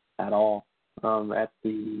at all at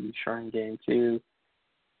the Shrine game too.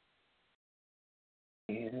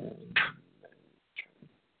 And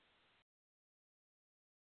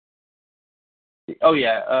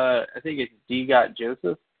I think it's D-Got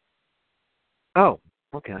Joseph. Oh,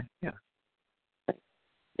 okay, yeah.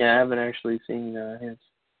 Yeah, I haven't actually seen his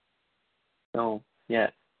film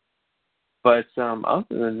yet. But other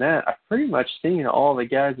than that, I've pretty much seen all the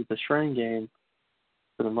guys at the Shrine game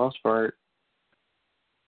for the most part.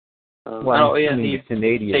 The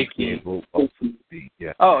Canadian teams will also be,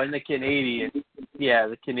 yeah. Oh, and the Canadian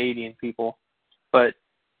people. But,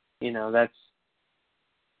 that's,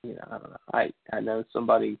 I don't know. I know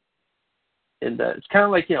somebody in the, it's kind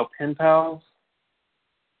of like, pen pals,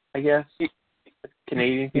 I guess,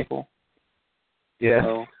 Canadian people. Yeah,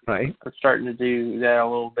 so right. I'm starting to do that a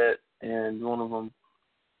little bit, and one of them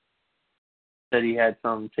said he had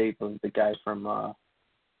some tape of the guy from, I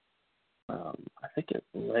think it's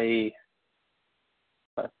Laval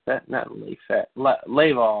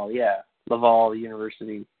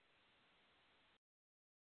University.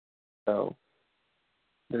 So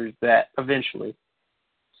there's that eventually.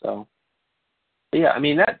 So, yeah, I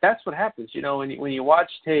mean that's what happens. When you watch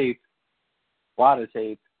tape, a lot of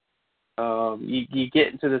tape, you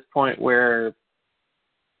get into this point where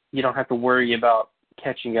you don't have to worry about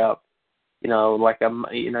catching up. You don't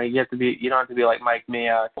have to be like Mike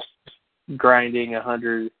Mayock, grinding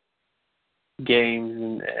 100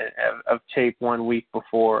 games of tape 1 week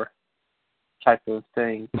before, type of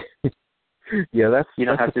thing. Yeah, you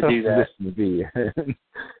don't have to do that. To be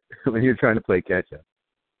when you're trying to play catch up.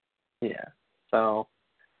 Yeah. So,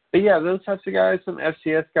 but yeah, those types of guys, some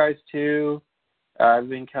FCS guys too. I've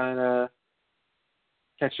been kind of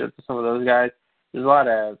catching up to some of those guys. There's a lot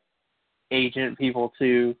of agent people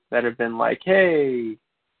too that have been like, "Hey,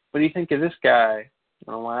 what do you think of this guy?"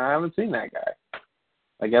 Well, I haven't seen that guy.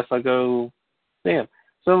 I guess I'll go see him.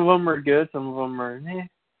 Some of them are good, some of them are meh.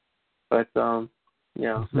 But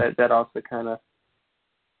that also kind of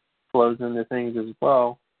flows into things as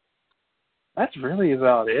well. That's really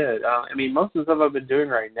about it. Most of the stuff I've been doing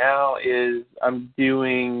right now is I'm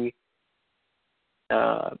doing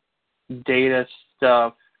data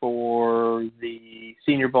stuff for the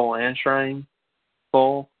Senior Bowl and Shrine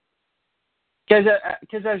Bowl. Because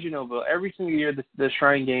as you know, Bill, every single year the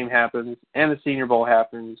Shrine game happens and the Senior Bowl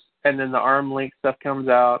happens, and then the arm length stuff comes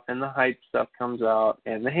out, and the height stuff comes out,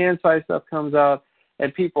 and the hand size stuff comes out,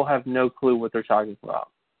 and people have no clue what they're talking about.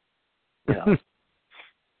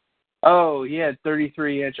 Oh, he had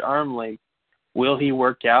 33-inch arm length. Will he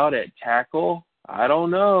work out at tackle? I don't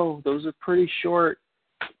know. Those are pretty short.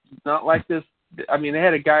 Not like this. They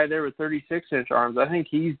had a guy there with 36-inch arms. I think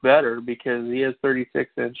he's better because he has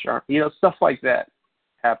 36-inch arms. Stuff like that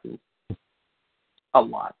happens a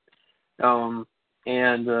lot. I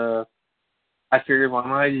figured, why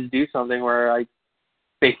don't I just do something where I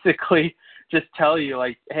basically just tell you,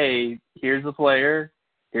 like, hey, here's the player,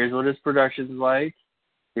 here's what his production's like,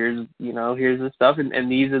 here's the stuff, and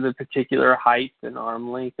these are the particular heights and arm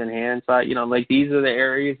length and hand size, these are the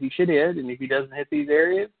areas he should hit, and if he doesn't hit these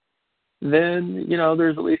areas, then,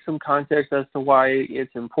 there's at least some context as to why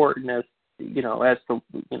it's important as to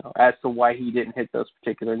why he didn't hit those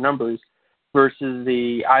particular numbers versus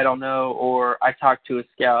the, I don't know, or I talked to a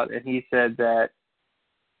scout and he said that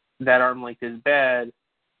arm length is bad,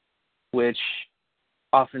 which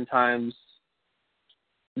oftentimes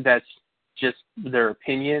that's just their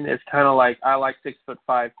opinion. It's kind of like, I like 6'5"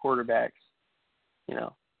 quarterbacks.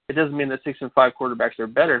 It doesn't mean that 6'5" quarterbacks are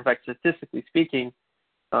better. In fact, statistically speaking,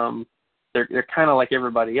 They're kind of like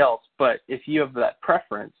everybody else. But if you have that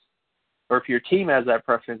preference, or if your team has that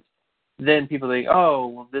preference, then people think, oh,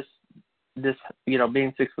 well, this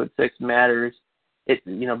being 6'6" matters.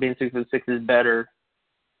 Being 6'6" is better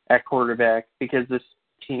at quarterback because this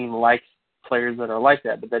team likes players that are like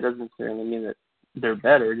that. But that doesn't necessarily mean that they're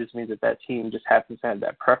better. It just means that team just happens to have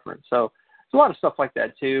that preference. So there's a lot of stuff like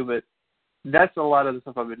that too. But that's a lot of the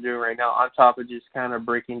stuff I've been doing right now, on top of just kind of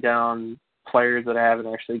breaking down players that I haven't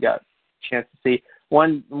actually got a chance to see.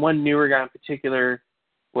 One newer guy in particular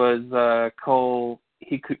was Cole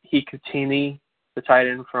Hikutini, the tight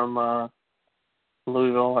end from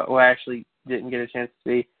Louisville, who I actually didn't get a chance to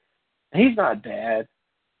see. He's not bad,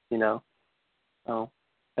 So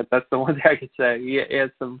that's the one thing I could say. He has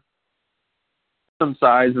some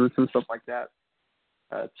size and some stuff like that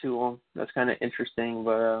to him. That's kind of interesting,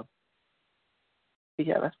 but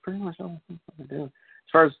yeah, that's pretty much all I'm doing.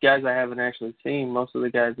 As far as guys I haven't actually seen, most of the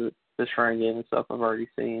guys that the Shrine Game and stuff I've already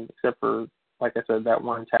seen, except for, like I said, that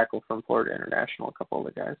one tackle from Florida International, a couple of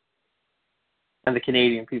the guys, and the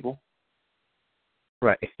Canadian people.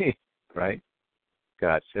 Right, right.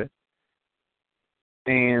 Gotcha.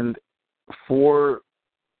 And for,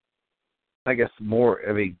 I guess, more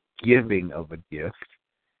of a giving of a gift,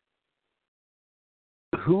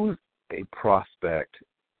 who's a prospect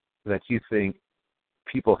that you think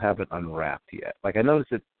people haven't unwrapped yet? Like, I noticed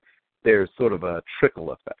that there's sort of a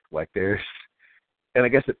trickle effect. Like, and I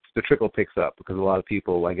guess the trickle picks up because a lot of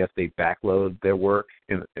people, I guess, they backload their work,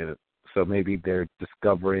 and so maybe they're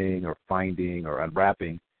discovering or finding or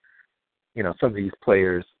unwrapping, some of these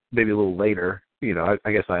players maybe a little later.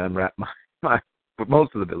 I guess I unwrapped my but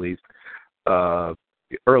most of them at least,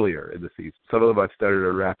 earlier in the season. Some of them I've started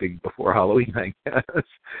unwrapping before Halloween, I guess.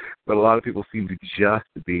 But a lot of people seem to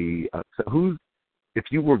just be. So if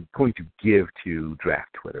you were going to give to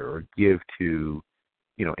Draft Twitter or give to,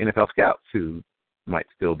 NFL scouts who might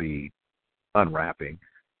still be unwrapping,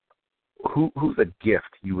 who's a gift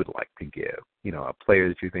you would like to give? A player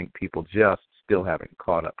that you think people just still haven't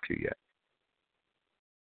caught up to yet.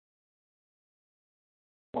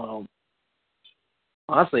 Well,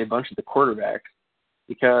 honestly, a bunch of the quarterbacks,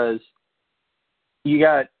 because you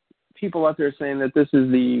got people out there saying that this is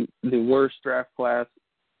the worst draft class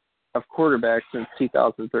of quarterbacks since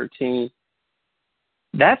 2013.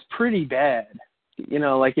 That's pretty bad.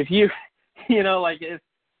 Like if you,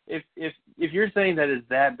 if you're saying that it's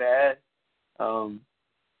that bad,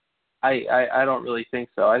 I don't really think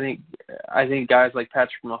so. I think guys like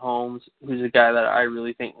Patrick Mahomes, who's a guy that I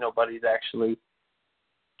really think nobody's actually.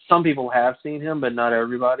 Some people have seen him, but not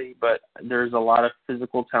everybody. But there's a lot of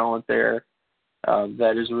physical talent there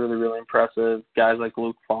that is really, really impressive. Guys like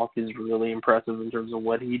Luke Falk is really impressive in terms of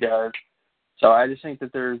what he does. So I just think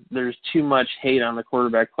that there's too much hate on the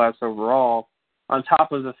quarterback class overall, on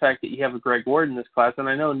top of the fact that you have a Greg Ward in this class. And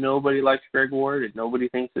I know nobody likes Greg Ward, and nobody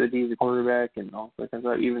thinks that he's a quarterback and all that kind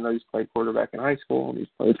of stuff, even though he's played quarterback in high school and he's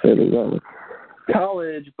played in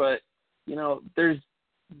college. But,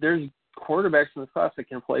 there's quarterbacks in this class that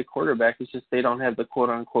can play quarterback. It's just they don't have the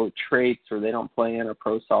quote-unquote traits, or they don't play in a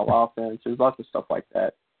pro-style offense. There's lots of stuff like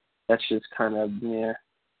that. That's just kind of, yeah.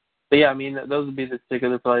 But, yeah, I mean, those would be the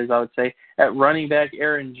particular players I would say. At running back,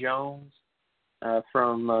 Aaron Jones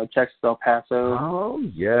from Texas El Paso. Oh,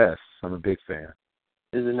 yes. I'm a big fan.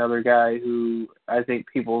 Is another guy who I think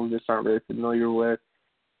people just aren't very familiar with.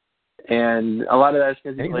 And a lot of that is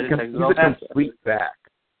because he played at Texas El Paso. He's a complete back.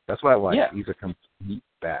 That's what I like. Yeah. He's a complete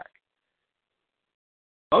back.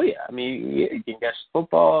 Oh, yeah. I mean, he can catch the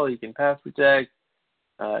football. He can pass protect.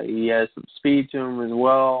 He has some speed to him as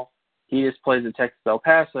well. He just plays at Texas El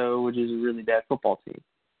Paso, which is a really bad football team.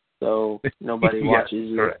 So nobody watches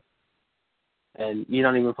you. Correct. And you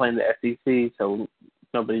don't even play in the SEC, so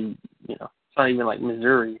nobody, it's not even like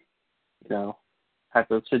Missouri, type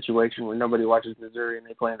of situation where nobody watches Missouri and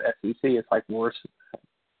they play in the SEC. It's like worse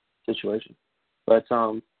situation. But,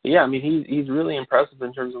 yeah, I mean, he's really impressive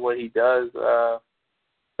in terms of what he does.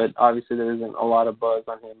 But obviously there isn't a lot of buzz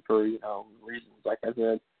on him for, reasons, like I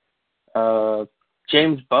said.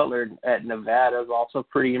 James Butler at Nevada is also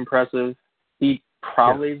pretty impressive. He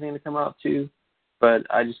probably is going to come out too, but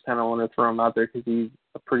I just kind of want to throw him out there because he's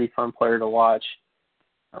a pretty fun player to watch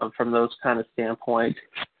from those kind of standpoint.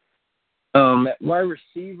 At wide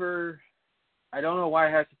receiver, I don't know why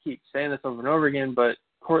I have to keep saying this over and over again, but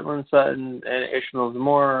Cortland Sutton and Ishmael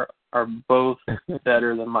Zamora are both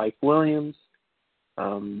better than Mike Williams.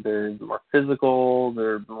 They're more physical.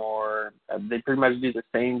 They pretty much do the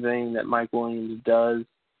same thing that Mike Williams does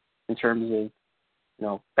in terms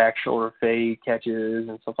of, back shoulder fade catches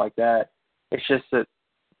and stuff like that. It's just that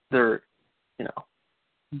they're,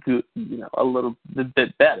 good, a little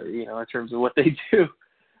bit better, in terms of what they do.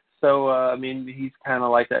 So, I mean, he's kind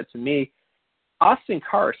of like that to me. Austin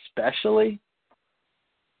Carr especially,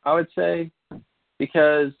 I would say,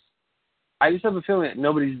 because I just have a feeling that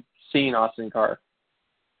nobody's seen Austin Carr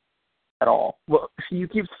at all. Well, you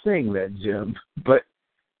keep saying that, Jim, but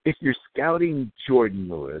if you're scouting Jordan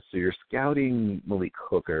Lewis or you're scouting Malik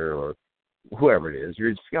Hooker or whoever it is,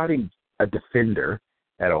 you're scouting a defender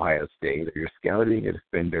at Ohio State or you're scouting a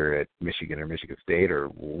defender at Michigan or Michigan State or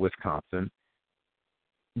Wisconsin,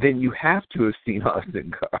 then you have to have seen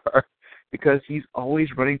Austin Carr because he's always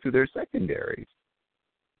running through their secondaries.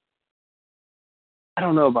 I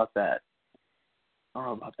don't know about that.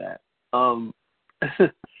 Well,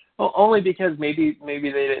 only because maybe they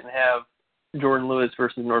didn't have Jordan Lewis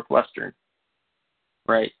versus Northwestern,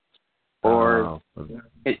 right? Or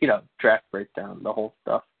draft breakdown, the whole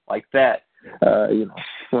stuff like that.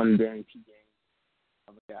 One guarantee game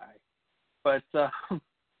of a guy. But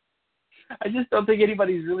I just don't think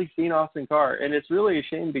anybody's really seen Austin Carr, and it's really a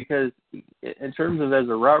shame because in terms of as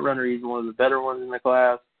a route runner, he's one of the better ones in the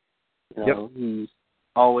class. He's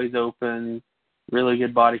always open, really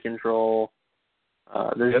good body control.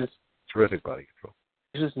 There's just terrific body control.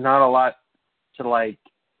 There's just not a lot to like.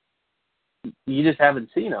 You just haven't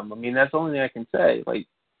seen him. I mean, that's the only thing I can say. Like,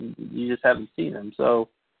 you just haven't seen him. So,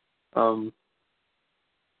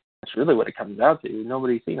 that's really what it comes out to.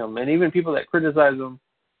 Nobody's seen him, and even people that criticize him,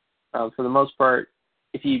 for the most part,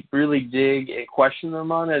 if you really dig and question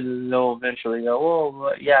them on it, they'll eventually go,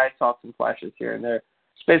 "Well, yeah, I saw some flashes here and there." It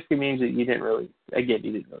basically means that you didn't really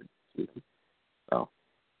see them. So,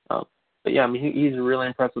 but yeah, I mean, he's a really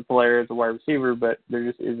impressive player as a wide receiver, but there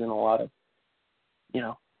just isn't a lot of,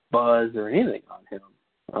 buzz or anything on him.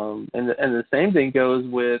 And the same thing goes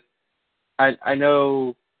with, I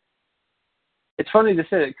know it's funny to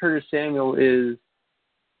say that Curtis Samuel is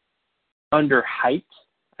underhyped,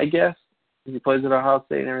 I guess, because he plays at Ohio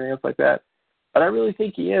State and everything else like that. But I really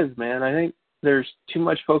think he is, man. I think there's too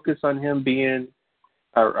much focus on him being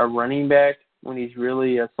a running back when he's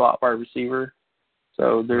really a slot wide receiver.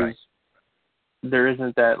 So there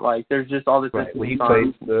isn't that, like, there's just all this. Right. Well, he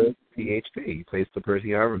plays the PHP. He plays the Percy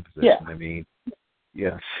Harvin position. Yeah. I mean,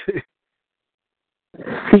 yes.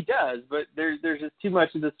 He does, but there's just too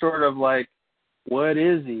much of this sort of like, what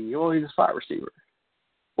is he? Well, he's a slot receiver.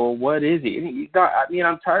 Well, what is he? And he's not. I mean,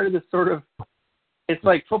 I'm tired of this sort of. It's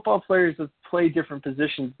like football players have played different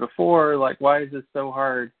positions before. Like, why is this so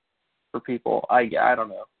hard for people? I don't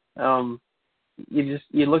know. You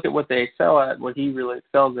look at what they excel at. What he really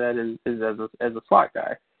excels at is as a slot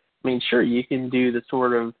guy. I mean, sure, you can do the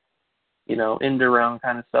sort of, end around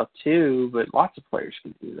kind of stuff too, but lots of players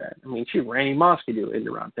can do that. I mean, shoot, Randy Moss could do an end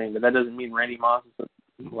around thing, but that doesn't mean Randy Moss is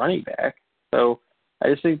a running back. So I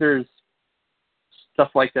just think there's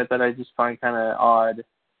stuff like that I just find kind of odd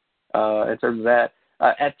in terms of that.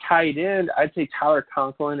 At tight end, I'd say Tyler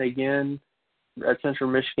Conklin, again, at Central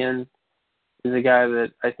Michigan, is a guy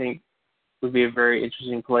that I think would be a very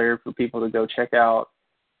interesting player for people to go check out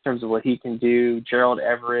in terms of what he can do. Gerald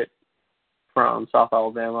Everett from South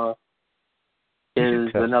Alabama is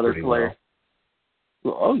another player.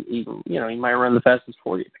 Well, he might run the fastest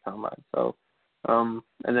 40 at the combine. So,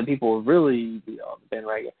 and then people will really be on the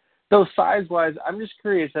bandwagon. So size-wise, I'm just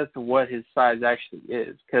curious as to what his size actually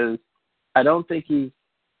is, because I don't think he's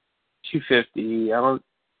 250.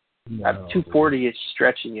 240 is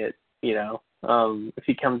stretching it, if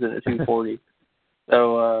he comes in at 240.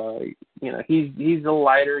 So, he's a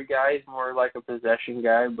lighter guy. He's more like a possession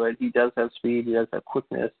guy, but he does have speed. He does have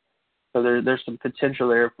quickness. So there's some potential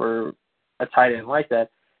there for a tight end like that.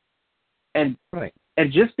 And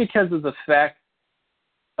just because of the fact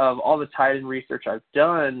of all the tight end research I've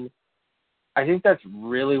done, I think that's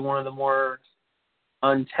really one of the more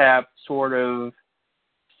untapped sort of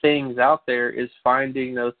things out there, is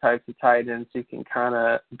finding those types of tight ends who can kind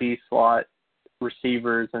of be slot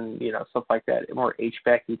receivers and, stuff like that, more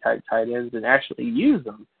H-backy type tight ends, and actually use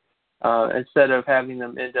them instead of having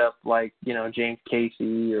them end up like, James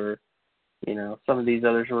Casey or, some of these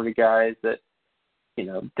other sort of guys that,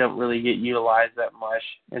 don't really get utilized that much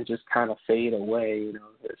and just kind of fade away, to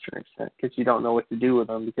a certain extent, because you don't know what to do with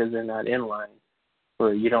them because they're not in line,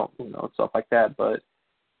 or you don't, stuff like that. But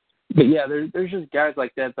yeah, there's just guys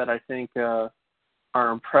like that I think are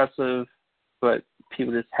impressive, but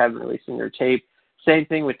people just haven't really seen their tape. Same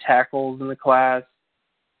thing with tackles in the class.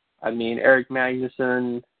 I mean, Eric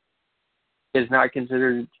Magnuson is not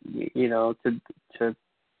considered, to I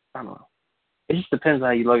don't know. It just depends on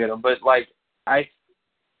how you look at him. But, like, I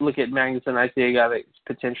look at Magnuson, I see a guy that's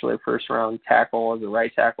potentially a first-round tackle as a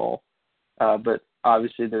right tackle. But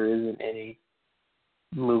obviously there isn't any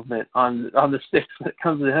movement on the sticks when it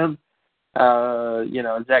comes to him.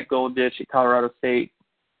 Zach Golditch at Colorado State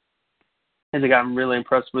is a guy I'm really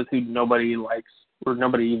impressed with, who nobody likes or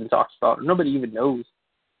nobody even talks about or nobody even knows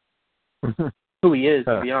who he is,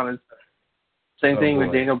 to be honest. Same thing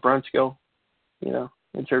with Daniel Brunskill,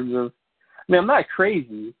 in terms of, I'm not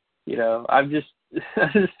crazy, I'm just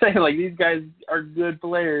saying, like, these guys are good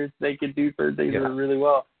players. They can do certain things really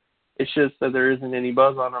well. It's just that there isn't any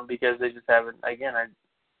buzz on them because they just haven't, again, I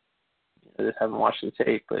just haven't watched the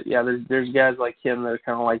tape. But, yeah, there's guys like him that are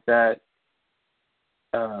kind of like that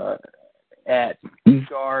at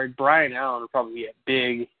guard. Brian Allen would probably be a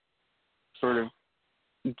big sort of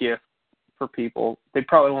gift for people. They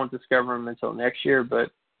probably won't discover him until next year, but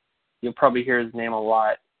you'll probably hear his name a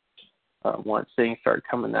lot once things start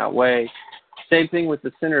coming that way. Same thing with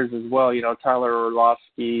the centers as well. Tyler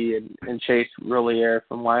Orlovsky and Chase Rollier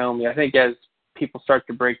from Wyoming. I think as people start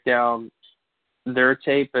to break down their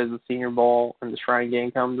tape as the Senior Bowl and the Shrine Game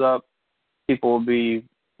comes up, people will be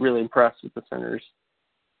really impressed with the centers.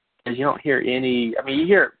 Because you don't hear any – you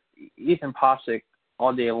hear Ethan Posick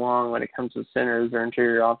all day long when it comes to centers or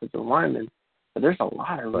interior offensive linemen, but there's a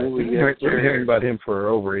lot of really good – We're hearing about him for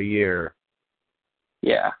over a year.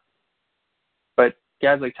 Yeah. But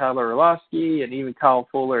guys like Tyler Orlovsky and even Kyle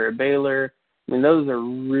Fuller at Baylor, those are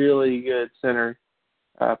really good center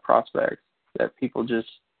prospects that people just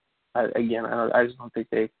 – I just don't think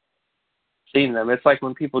they've seen them. It's like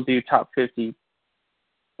when people do top 50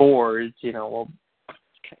 boards, you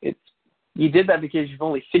did that because you've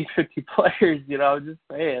only seen 50 players, I'm just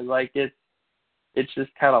saying, like, it's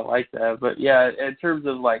just kind of like that. But yeah, in terms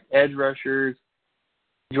of like edge rushers,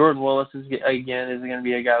 Jordan Willis is going to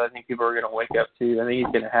be a guy that I think people are going to wake up to. I think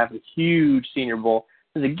he's going to have a huge Senior Bowl.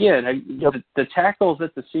 Because again, the tackles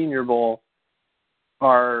at the Senior Bowl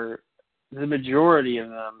are, the majority of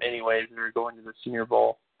them anyways that are going to the Senior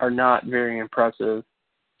Bowl are not very impressive.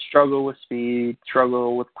 Struggle with speed,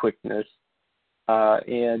 struggle with quickness.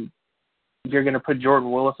 And you're going to put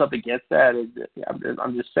Jordan Willis up against that.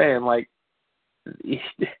 I'm just saying, like,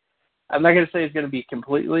 I'm not going to say it's going to be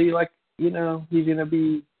completely like, he's going to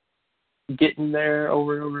be getting there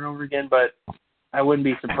over and over and over again, but I wouldn't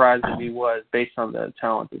be surprised if he was, based on the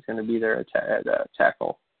talent that's going to be there at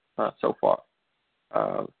tackle so far.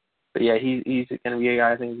 But yeah, he's going to be a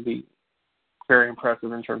guy I think will be very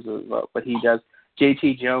impressive in terms of what he does.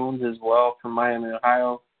 JT Jones as well from Miami,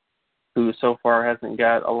 Ohio, who so far hasn't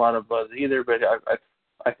got a lot of buzz either, but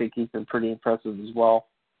I think he's been pretty impressive as well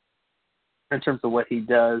in terms of what he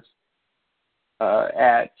does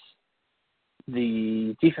at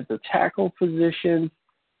the defensive tackle position.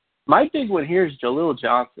 My big one here is Jaleel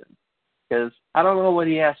Johnson, because I don't know what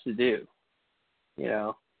he has to do.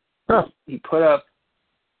 He put up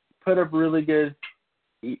really good,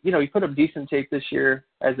 he put up decent tape this year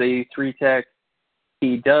as a 3-tech.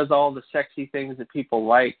 He does all the sexy things that people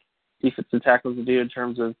like defensive tackles to do in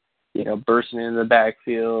terms of, bursting in the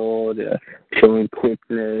backfield, showing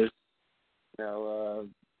quickness,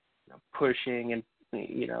 pushing and,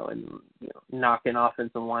 knocking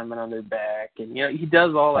offensive linemen on their back. And, he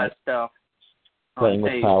does all that stuff. Playing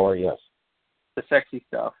with power, yes. The sexy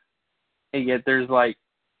stuff. And yet there's, like,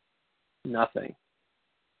 nothing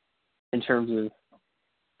in terms of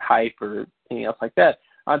hype or anything else like that,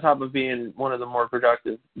 on top of being one of the more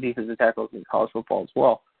productive defensive tackles in college football as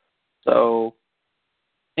well. So,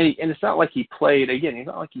 and it's not like he played, again, it's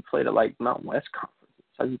not like he played at, like, Mountain West Conference.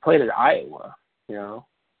 It's like he played at Iowa,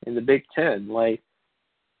 in the Big Ten. Like,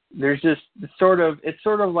 there's just it's sort of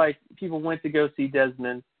like people went to go see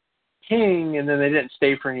Desmond King and then they didn't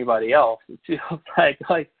stay for anybody else. It feels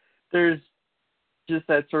like there's just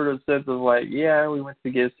that sort of sense of like, yeah, we went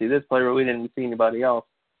to go see this player, but we didn't see anybody else.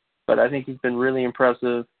 But I think he's been really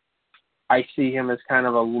impressive. I see him as kind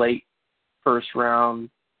of a late first round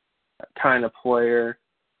kind of player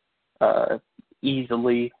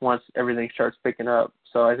easily once everything starts picking up.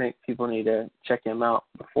 So I think people need to check him out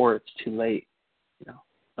before it's too late,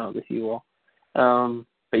 if you will.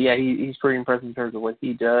 But yeah, he's pretty impressive in terms of what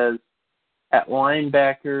he does. At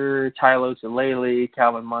linebacker, Tylos and Laley,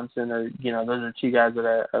 Calvin Munson are, those are two guys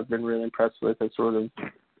that I've been really impressed with as sort of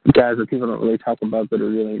guys that people don't really talk about that are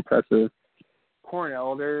really impressive. Corn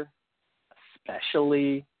Elder,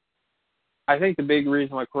 especially, I think the big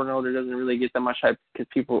reason why Corn Elder doesn't really get that much hype because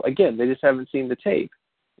people, again, they just haven't seen the tape.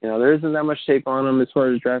 There isn't that much tape on him as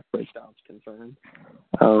far as draft breakdown is concerned.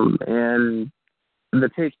 And the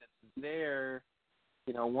tape that's there,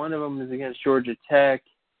 one of them is against Georgia Tech,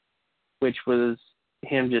 which was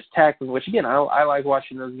him just tackling, which, again, I like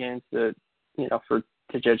watching those games to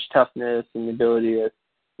judge toughness and the ability to,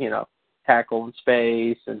 tackle in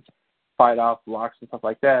space and fight off blocks and stuff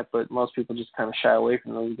like that, but most people just kind of shy away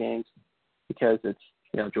from those games because it's,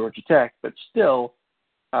 Georgia Tech. But still,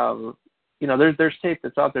 there's tape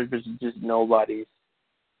that's out there, but just nobody's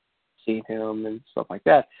seen him and stuff like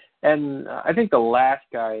that. And I think the last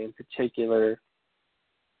guy in particular,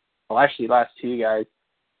 actually last two guys,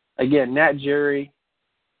 again, Nat Jerry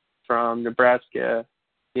from Nebraska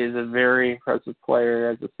is a very impressive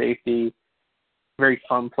player as a safety, very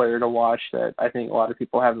fun player to watch that I think a lot of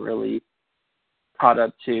people haven't really caught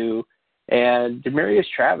up to. And Demarius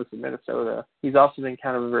Travis in Minnesota, he's also been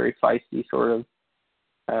kind of a very feisty sort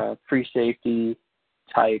of free safety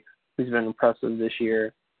type who's been impressive this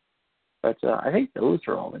year. But I think those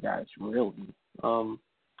are all the guys, really.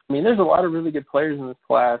 There's a lot of really good players in this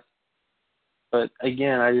class. But,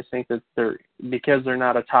 again, I just think that because they're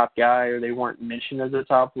not a top guy or they weren't mentioned as a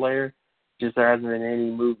top player, just there hasn't been any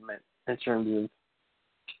movement in terms of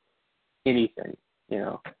anything,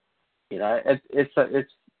 It's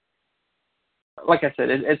like I said,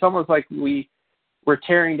 it's almost like we're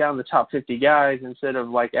tearing down the top 50 guys instead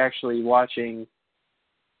of, actually watching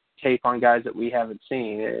tape on guys that we haven't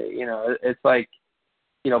seen. It's like,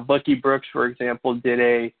 Bucky Brooks, for example, did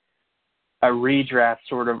a redraft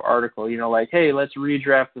sort of article, hey, let's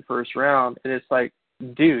redraft the first round. And it's like,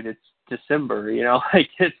 dude, it's December,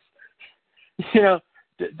 it's,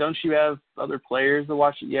 don't you have other players to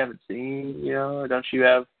watch that you haven't seen, Don't you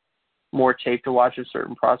have more tape to watch a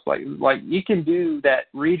certain prospect? Like you can do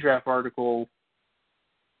that redraft article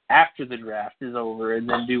after the draft is over and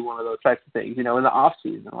then do one of those types of things, in the off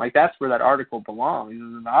season. Like that's where that article belongs,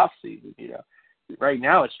 in the off season, Right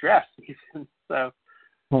now it's draft season. So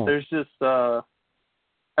there's just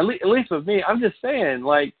at least with me, I'm just saying,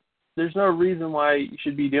 there's no reason why you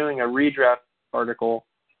should be doing a redraft article,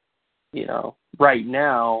 right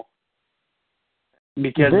now,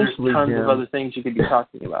 because there's tons of other things you could be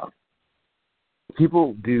talking about.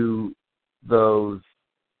 People do those,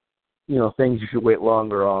 things you should wait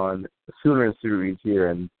longer on sooner and sooner each year.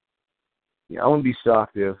 And I wouldn't be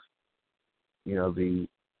shocked if, the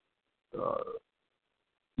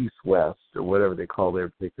East-West or whatever they call their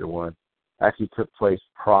particular one actually took place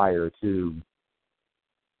prior to,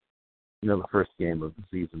 the first game of the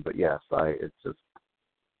season. But yes, it's just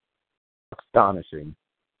astonishing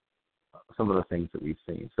some of the things that we've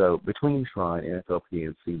seen. So between Shrine, NFLPA,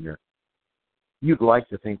 and Senior, you'd like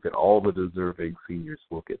to think that all the deserving seniors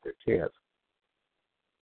will get their chance.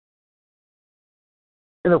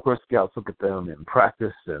 And, of course, scouts look at them in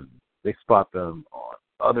practice, and they spot them on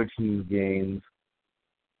other teams' games,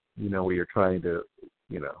 where you're trying to,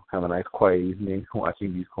 have a nice quiet evening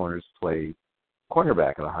watching these corners play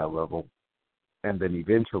cornerback at a high level. And then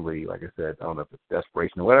eventually, like I said, I don't know if it's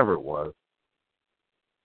desperation or whatever it was,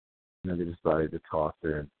 they decided to toss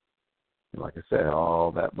their, like I said,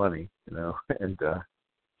 all that money, and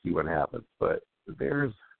see what happens. But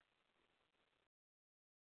there's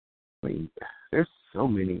so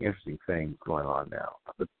many interesting things going on now.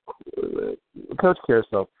 Coach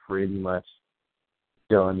Carousel pretty much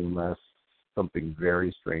done unless something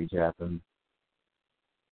very strange happens.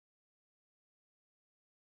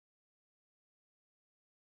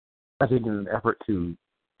 I think in an effort to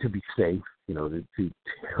be safe, to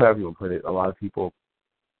however you put it, a lot of people,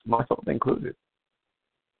 myself included,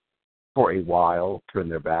 for a while turn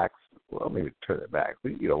their backs. Well, maybe turn their backs,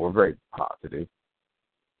 but we're very positive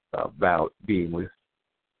about being with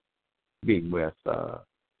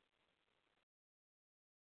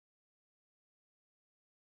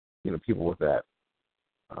people with that.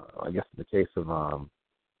 I guess in the case of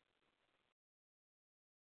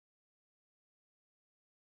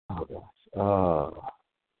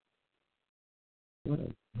what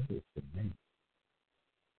is the name?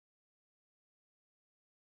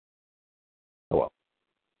 Oh well,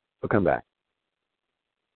 we'll come back.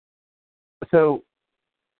 So,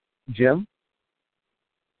 Jim.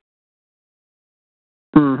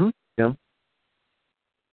 Mm-hmm. Jim.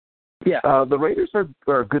 Yeah. The Raiders are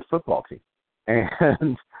a good football team,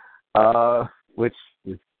 and which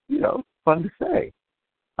is fun to say.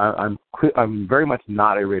 I'm very much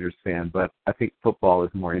not a Raiders fan, but I think football is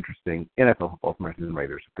more interesting. NFL football is more interesting than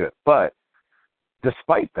Raiders are good. But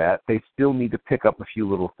despite that, they still need to pick up a few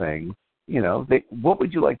little things. What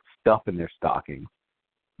would you like to stuff in their stocking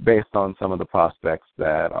based on some of the prospects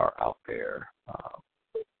that are out there?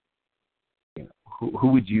 Who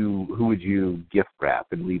would you gift wrap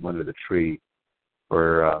and leave under the tree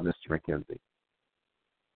for Mr. McKenzie?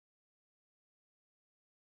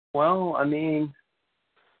 Well,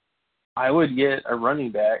 I would get a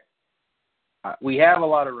running back. We have a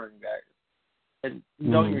lot of running backs. And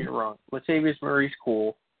don't get me wrong, Latavius Murray's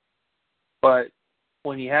cool. But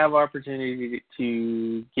when you have opportunity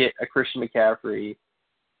to get a Christian McCaffrey,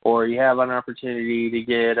 or you have an opportunity to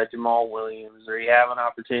get a Jamal Williams, or you have an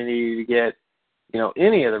opportunity to get,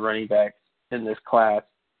 any of the running backs in this class,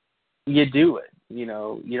 you do it. You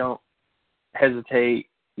don't hesitate.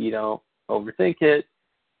 You don't overthink it.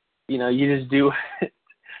 You just do it.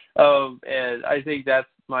 And I think that's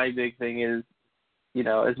my big thing is,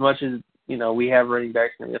 as much as, we have running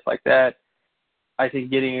backs and stuff like that, I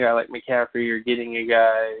think getting a guy like McCaffrey or getting a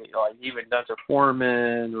guy like even Dunta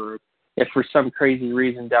Foreman, or if for some crazy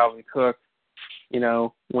reason Dalvin Cook,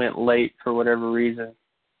 went late for whatever reason,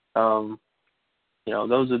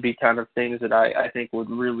 those would be kind of things that I think would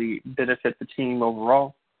really benefit the team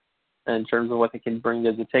overall in terms of what they can bring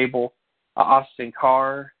to the table. Austin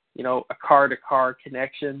Carr, a car-to-car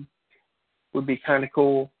connection would be kind of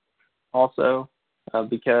cool also,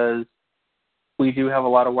 because we do have a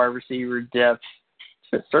lot of wide receiver depth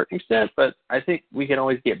to a certain extent, but I think we can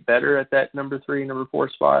always get better at that number 3, number 4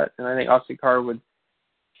 spot, and I think Austin Carr would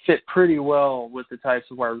fit pretty well with the types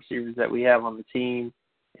of wide receivers that we have on the team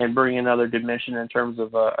and bring another dimension in terms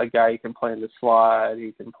of a guy who can play in the slot,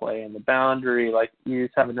 who can play in the boundary. Like, you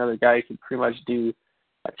just have another guy who can pretty much do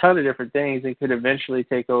a ton of different things and could eventually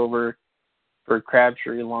take over for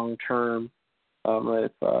Crabtree long term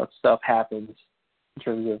if stuff happens in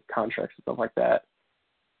terms of contracts and stuff like that.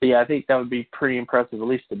 But yeah, I think that would be pretty impressive, at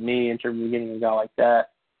least to me, in terms of getting a guy like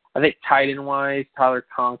that. I think tight end wise, Tyler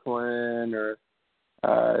Conklin or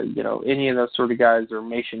any of those sort of guys, or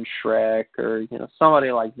Mason Schreck, or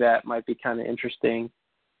somebody like that might be kind of interesting.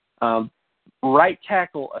 Right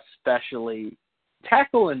tackle especially,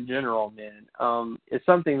 tackle in general, man, is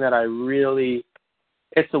something that I really,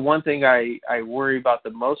 it's the one thing I worry about the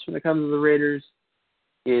most when it comes to the Raiders,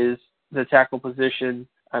 is the tackle position.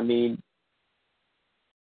 I mean,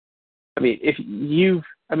 if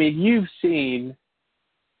you've seen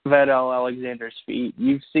Vadell Alexander's feet,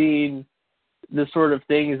 you've seen the sort of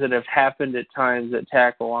things that have happened at times at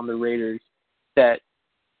tackle on the Raiders, that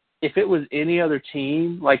if it was any other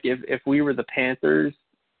team, like if we were the Panthers,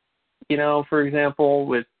 for example,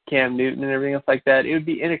 with Cam Newton and everything else like that, it would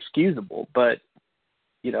be inexcusable. But,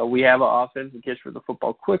 we have an offense that gets rid of the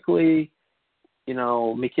football quickly.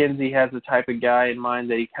 McKenzie has the type of guy in mind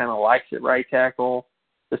that he kind of likes at right tackle,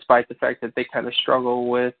 despite the fact that they kind of struggle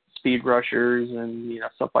with speed rushers and,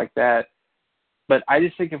 stuff like that. But I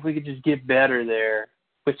just think if we could just get better there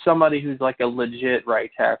with somebody who's like a legit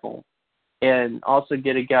right tackle, and also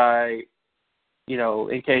get a guy,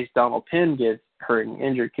 in case Donald Penn gets hurt and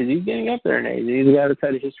injured, because he's getting up there in age. He's got a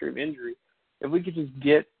kind of history of injury. If we could just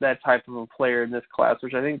get that type of a player in this class,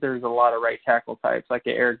 which I think there's a lot of right tackle types, like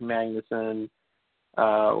a Eric Magnuson,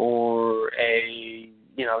 or a,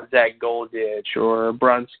 Zach Golditch, or a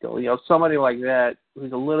Brunskill, somebody like that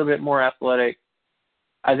who's a little bit more athletic,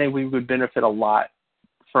 I think we would benefit a lot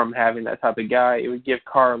from having that type of guy. It would give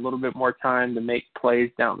Carr a little bit more time to make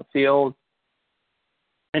plays down the field,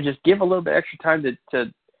 and just give a little bit extra time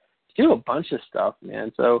to do a bunch of stuff,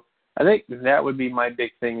 man. So I think that would be my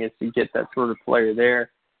big thing, is to get that sort of player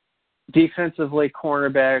there. Defensively,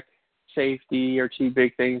 cornerback, safety are two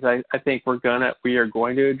big things I think we are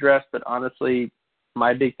going to address, but honestly,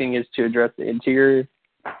 my big thing is to address the interior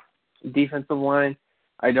defensive line.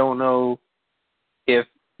 I don't know if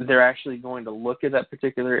they're actually going to look at that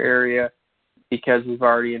particular area, because we've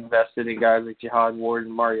already invested in guys like Jihad Ward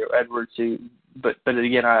and Mario Edwards, but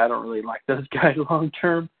again, I don't really like those guys long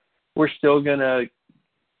term. We're still gonna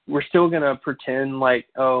pretend like,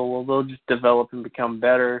 oh, well, they'll just develop and become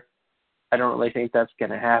better. I don't really think that's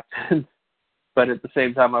gonna happen. But at the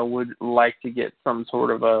same time, I would like to get some sort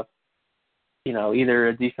of a, either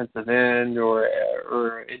a defensive end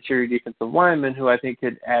or interior defensive lineman who I think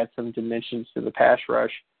could add some dimensions to the pass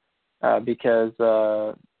rush, because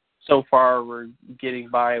so far we're getting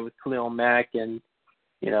by with Khalil Mack and,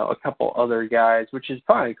 a couple other guys, which is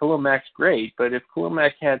fine. Khalil Mack's great, but if Khalil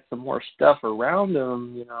Mack had some more stuff around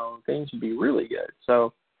him, things would be really good.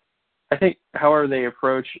 So I think however they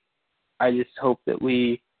approach, I just hope that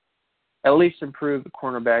we at least improve the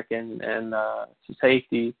cornerback and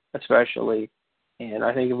safety especially. And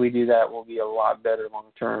I think if we do that, we'll be a lot better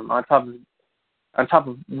long term. On top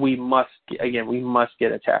of we must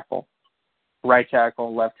get a tackle, right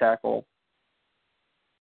tackle, left tackle,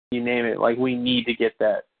 you name it. Like, we need to get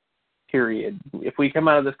that. Period. If we come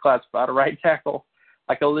out of this class without a right tackle,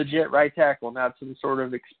 like a legit right tackle, not some sort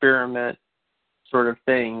of experiment sort of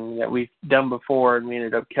thing that we've done before, and we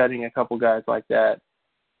ended up cutting a couple guys like that.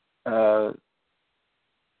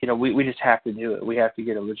 We just have to do it. We have to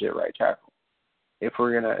get a legit right tackle if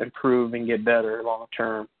we're going to improve and get better long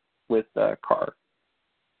term with Carr.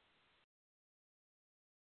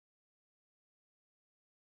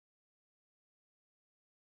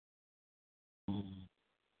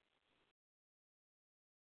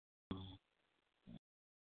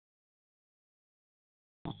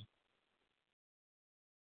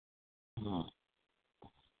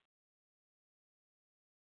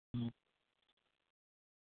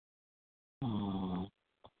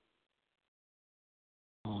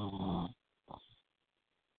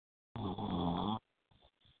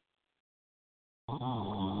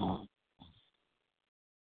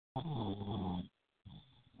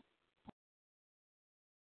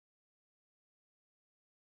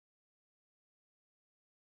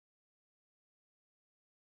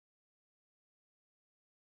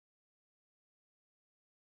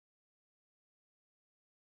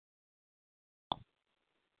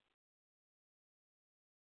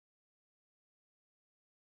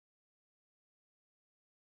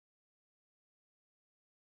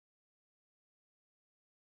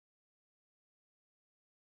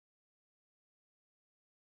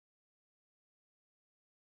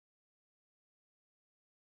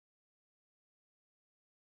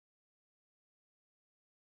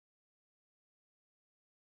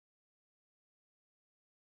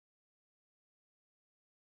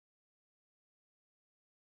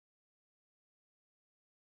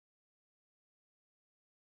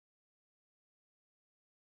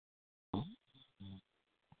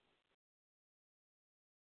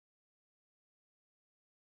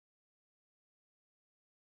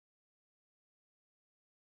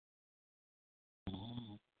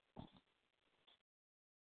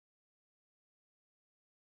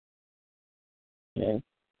 Okay.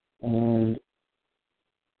 And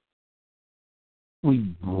we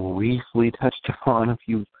briefly touched upon a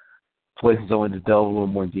few places I wanted to delve a little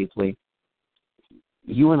more deeply.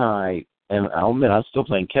 You and I, and I'll admit I'm still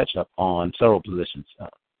playing catch-up on several positions,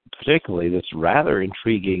 particularly this rather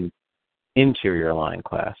intriguing interior line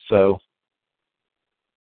class. So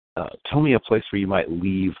tell me a place where you might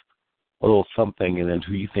leave a little something and then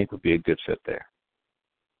who you think would be a good fit there.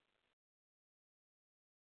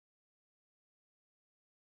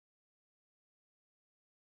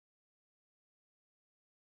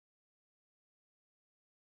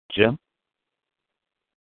 Jim?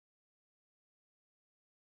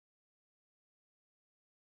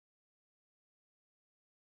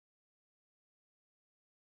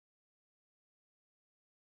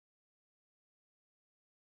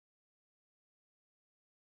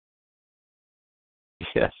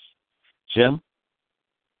 Yes. Jim?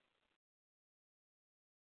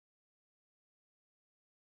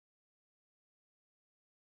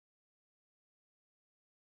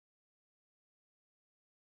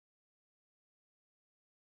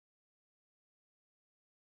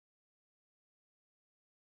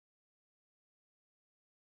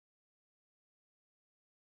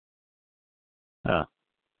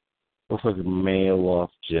 Looks like we may have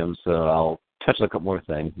lost Jim, so I'll touch on a couple more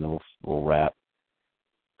things and then we'll wrap.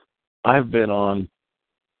 I've been on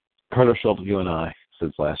Carter Schultz, you and I,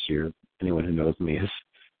 since last year. Anyone who knows me has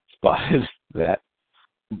spotted that.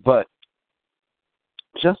 But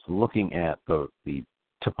just looking at the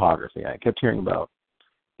topography, I kept hearing about,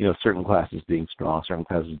 certain classes being strong, certain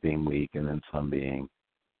classes being weak, and then some being,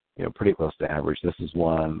 pretty close to average. This is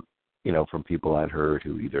one, from people I'd heard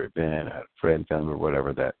who either had been a friend, family, or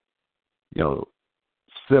whatever that,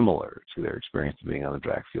 similar to their experience of being on the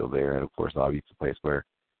track field there. And, of course, obviously a place where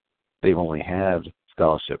they've only had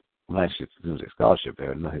scholarship. Well, actually, it's a scholarship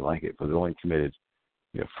there, nothing like it, but they've only committed,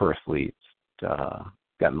 first leads,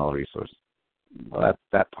 gotten all the resources. Well,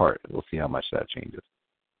 that part, we'll see how much that changes.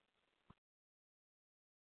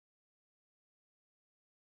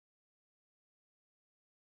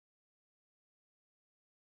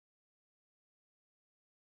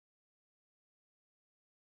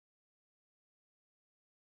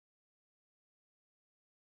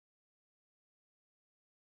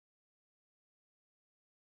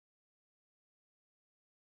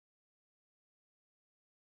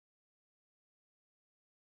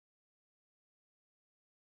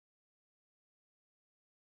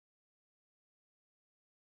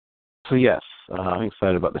 So, yes, I'm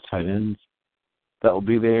excited about the tight ends that will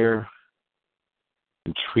be there.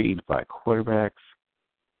 Intrigued by quarterbacks.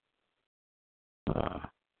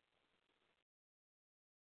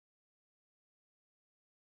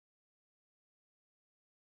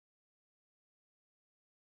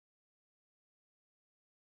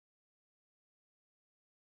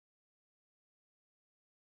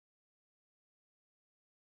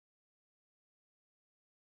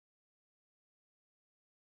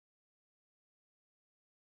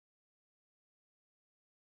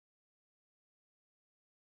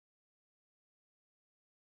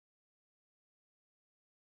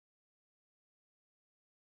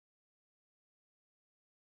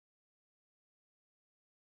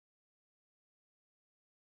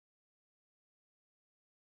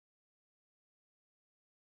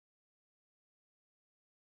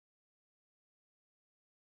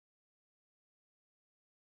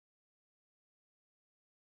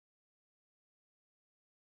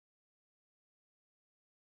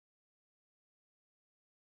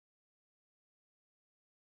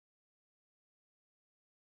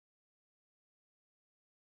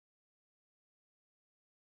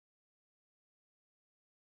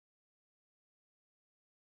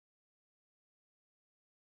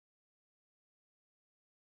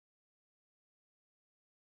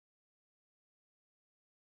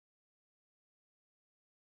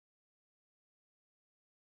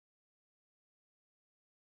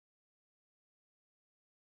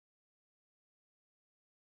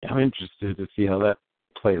 I'm interested to see how that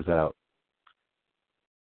plays out.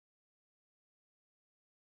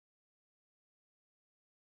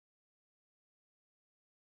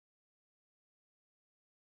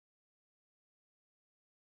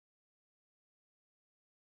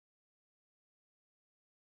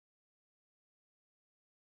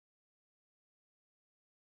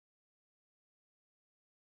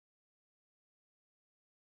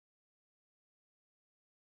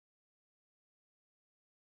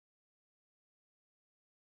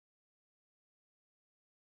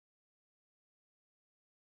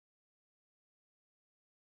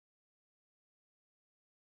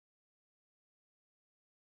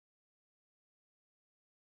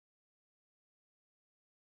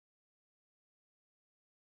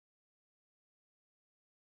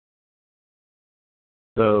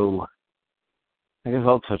 So I guess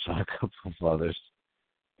I'll touch on a couple of others,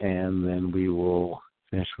 and then we will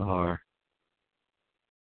finish with our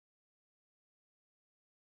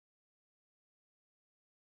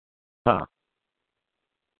huh.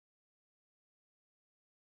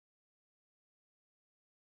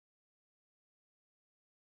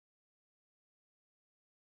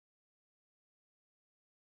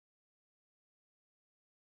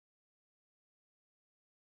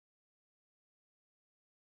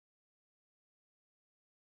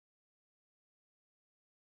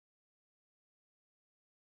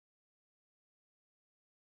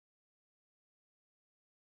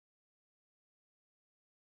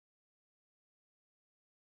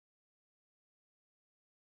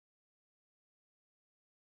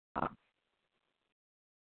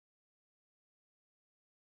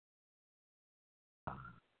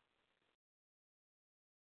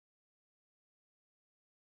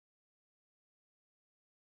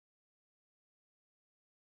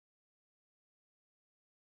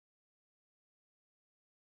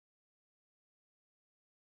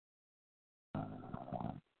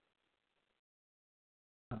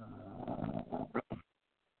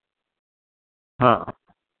 Huh.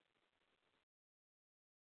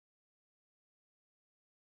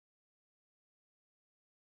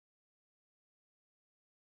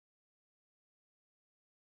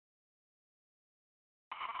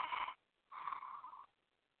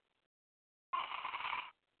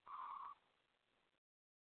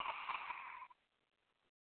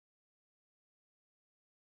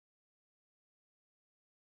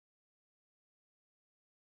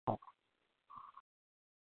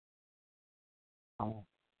 Oh,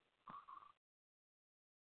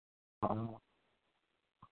 oh,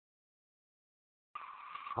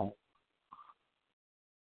 oh,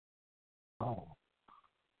 oh.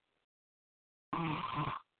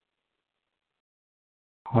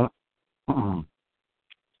 Huh.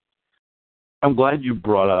 I'm glad you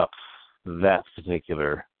brought up that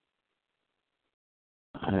particular.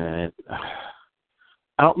 Uh,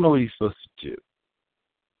 I don't know what he's supposed to do.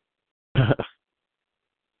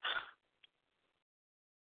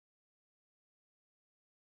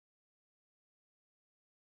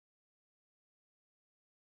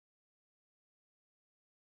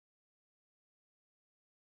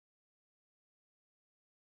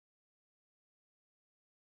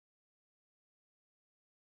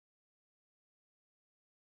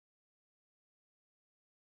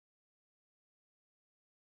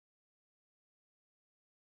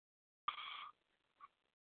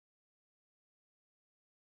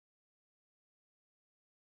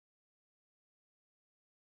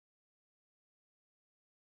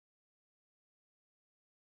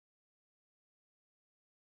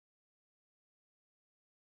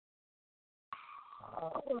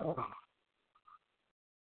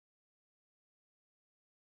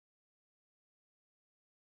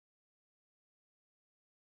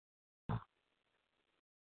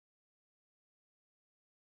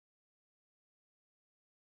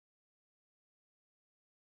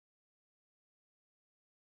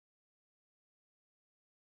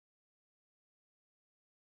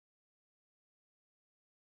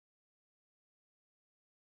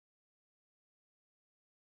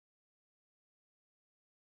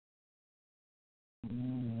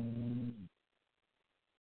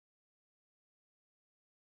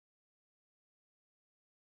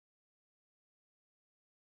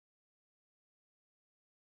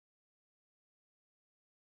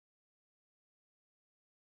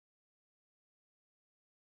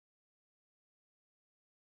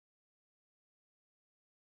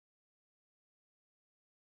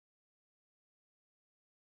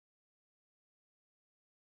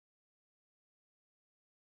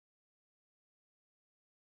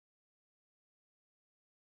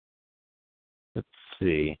 Let's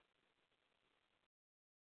see.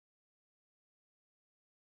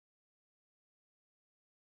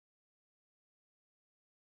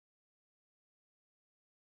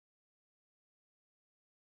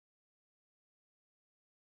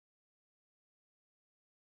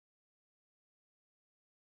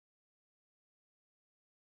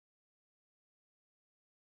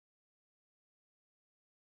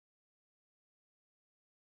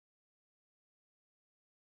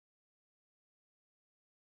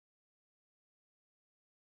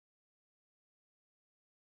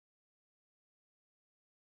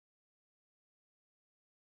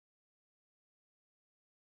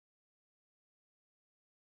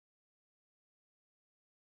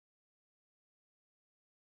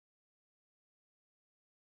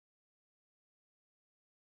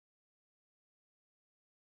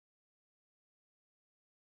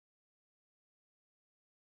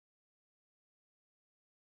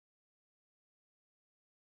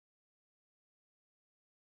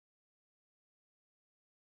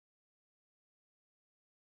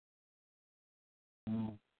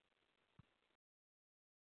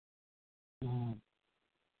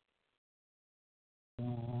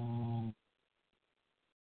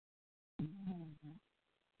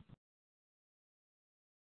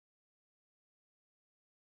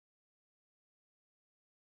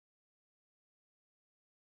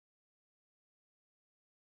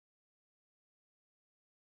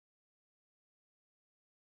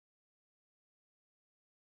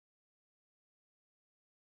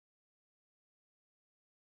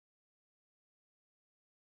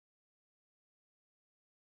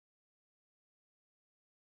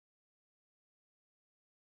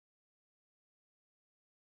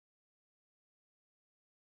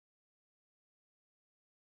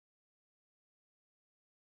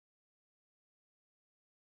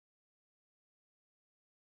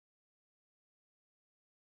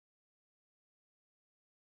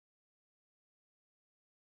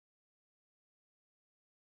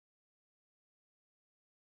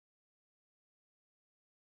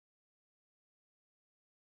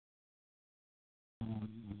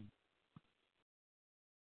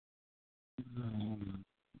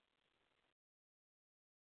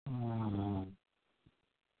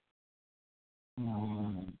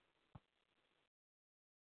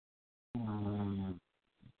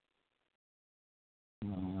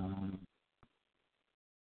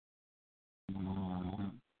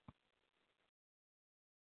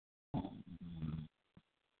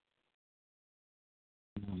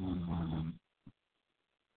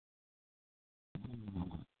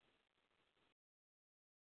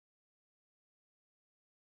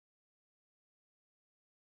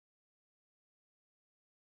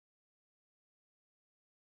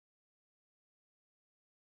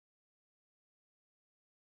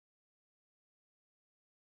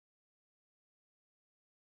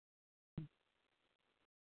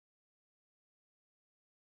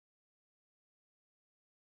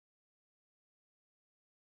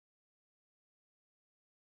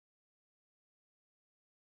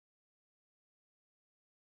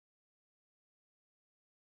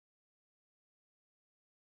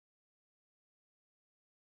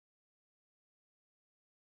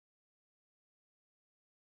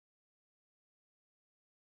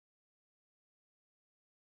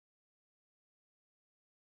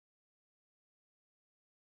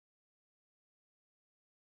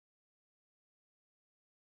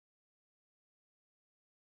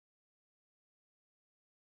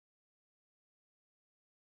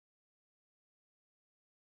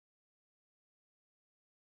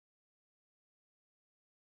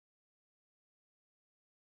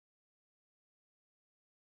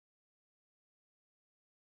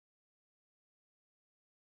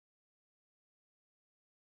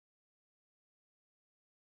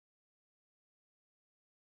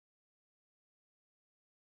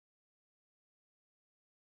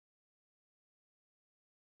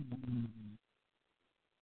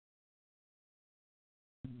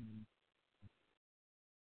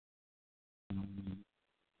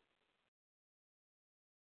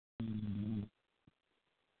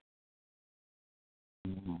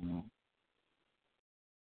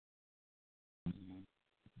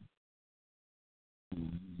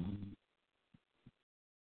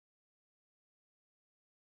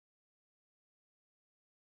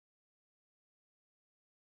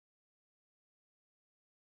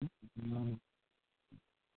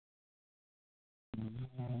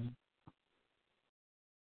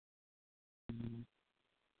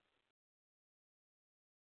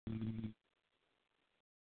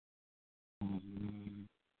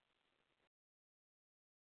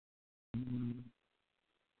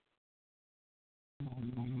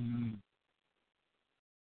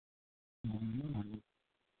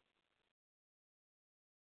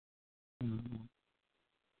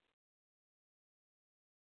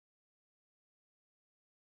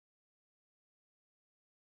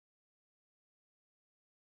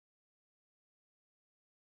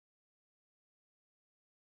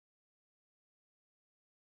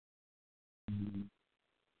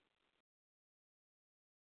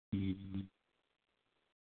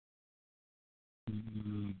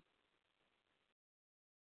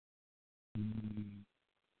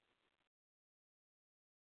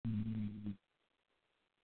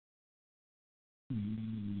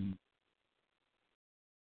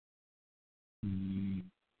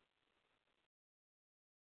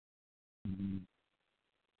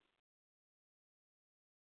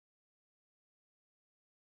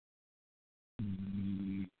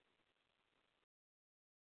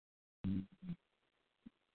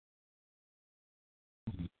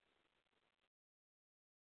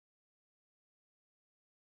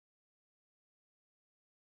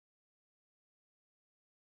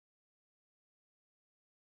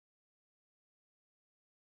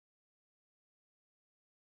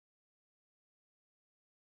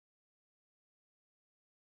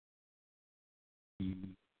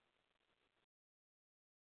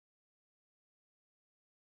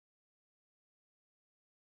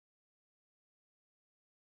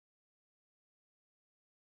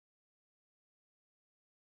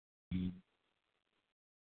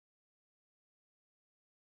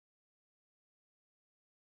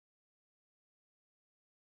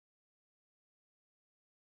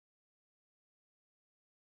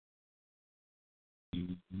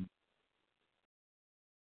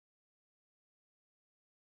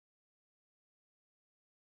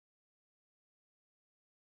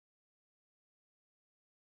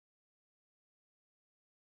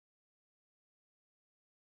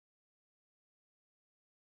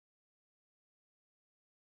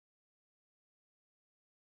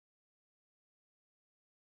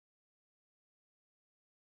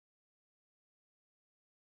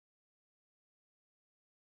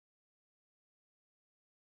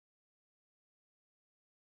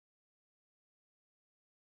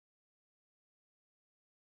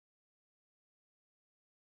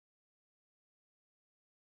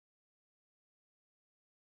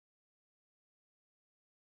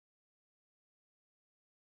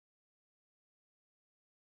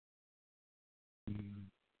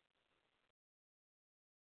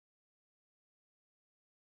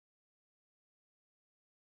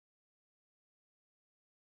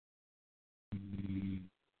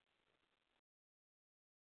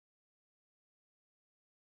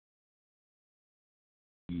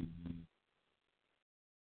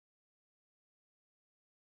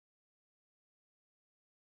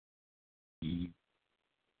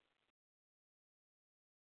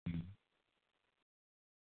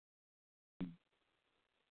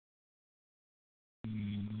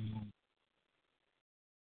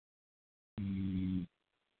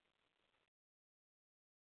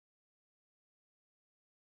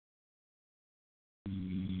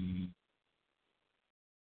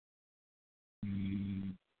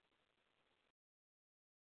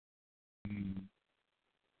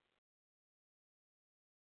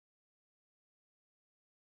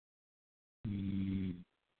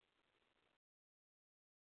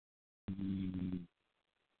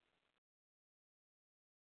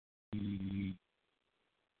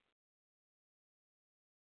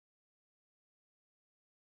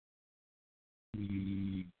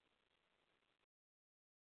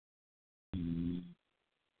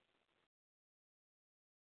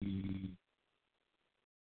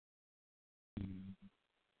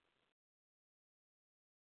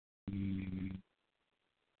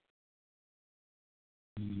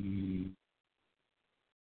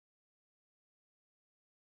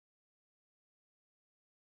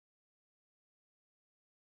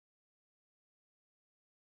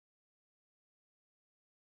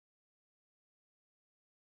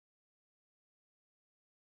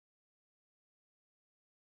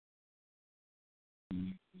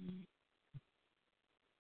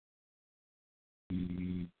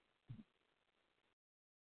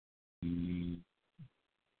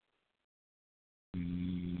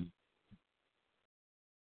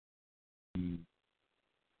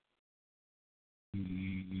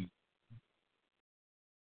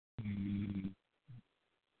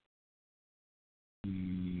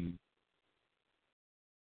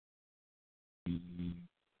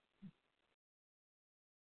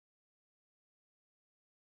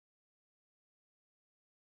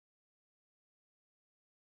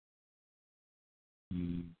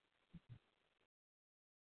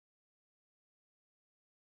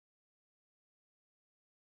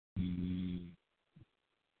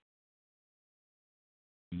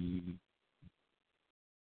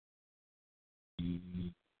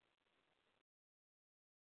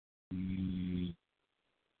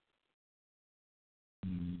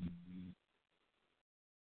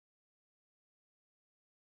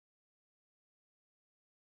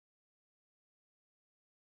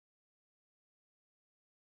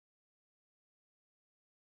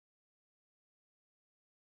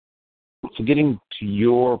 So getting to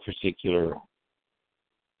your particular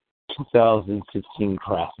 2016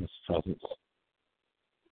 Christmas presents,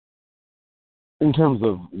 in terms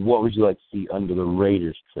of what would you like to see under the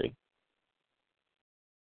Raiders tree?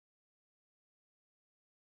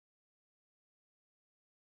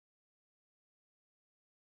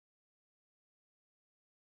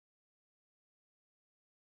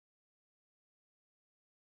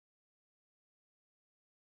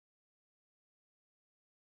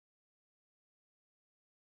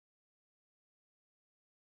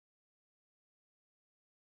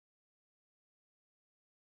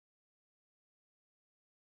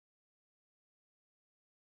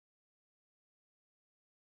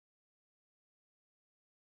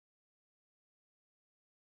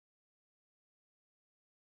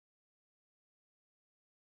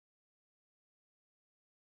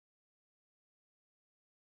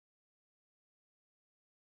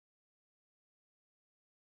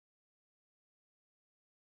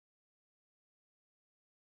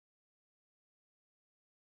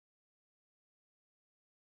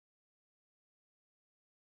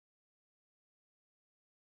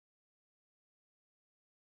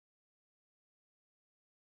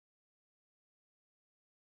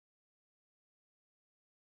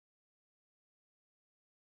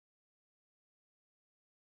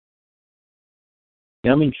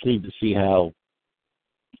 I'm intrigued to see how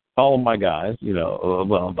all of my guys, my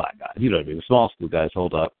guys, you know what I mean, the small school guys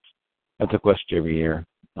hold up. That's a question every year.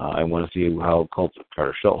 I want to see how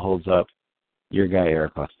Carter Schultz holds up. Your guy,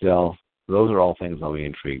 Eric Costell. Those are all things I'll be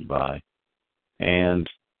intrigued by. And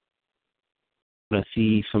I'm going to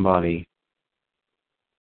see somebody,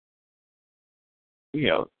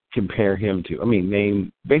 compare him to,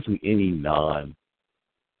 name basically any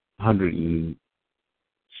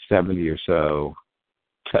 170 or so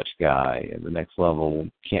touch guy at the next level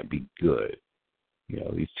can't be good.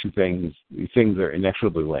 These things are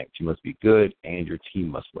inexorably linked. You must be good and your team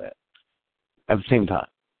must win at the same time.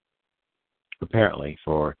 Apparently,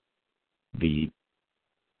 for the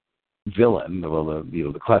villain,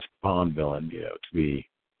 the classic Bond villain, to be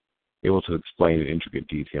able to explain in intricate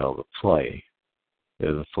detail the play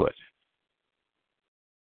is afoot.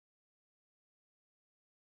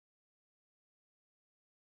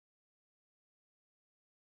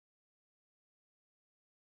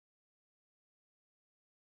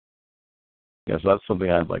 Yes, that's something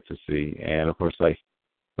I'd like to see. And of course, I've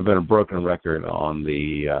been a broken record on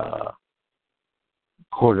the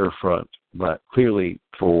quarter front, but clearly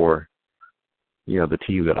for the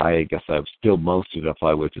team that I guess I've still most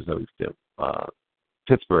identified with is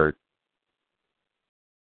Pittsburgh.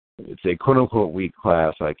 It's a quote unquote weak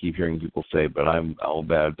class. I keep hearing people say, but I'll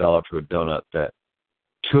bet $1 to a donut that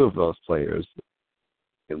two of those players,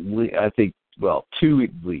 I think, two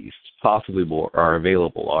at least, possibly more, are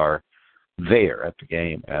available, are there at the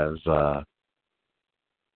game as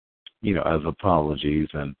as apologies,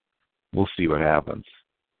 and we'll see what happens.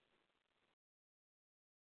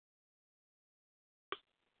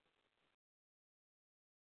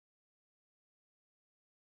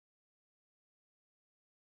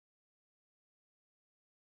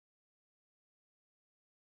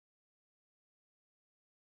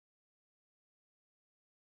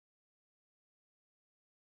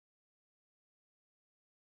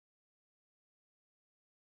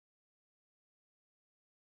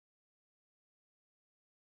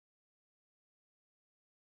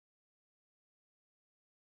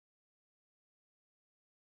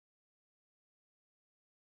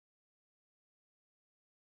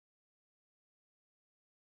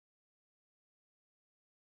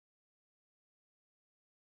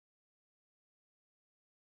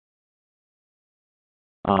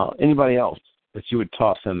 Anybody else that you would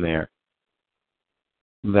toss in there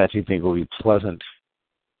that you think will be pleasant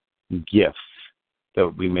gifts that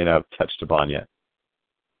we may not have touched upon yet?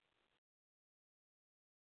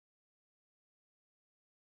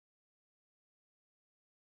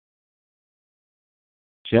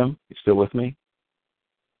 Jim, you still with me?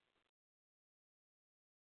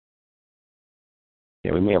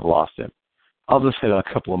 Yeah, we may have lost him. I'll just hit on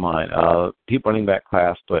a couple of mine. Deep running back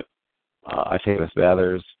class, but I say Miss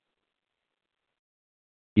Bathers,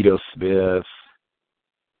 Ito Smith,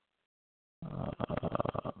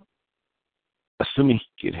 assuming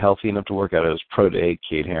he get healthy enough to work out his pro day,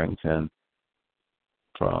 Cade Harrington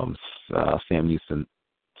from Sam Houston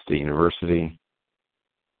State University.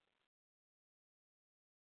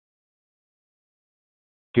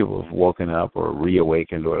 People have woken up or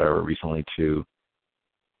reawakened or whatever recently to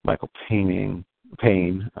Michael Payne.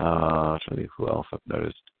 Trying to think who else I've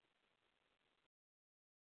noticed.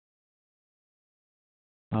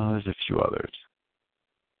 There's a few others.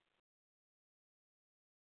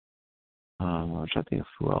 I'm trying to think of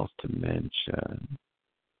who else to mention.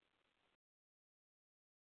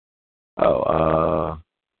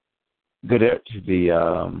 Goodett,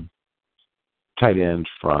 the tight end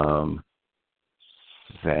from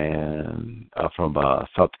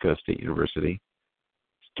South Dakota State University,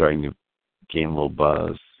 starting to gain a little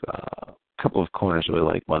buzz. A couple of corners really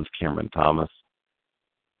like. One's Cameron Thomas.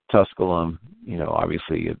 Tusculum,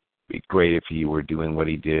 obviously it'd be great if he were doing what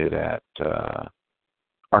he did at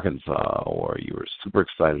Arkansas, or you were super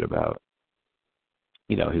excited about,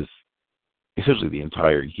 his essentially the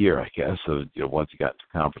entire year, I guess. So, once you got to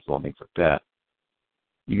conference and things like that,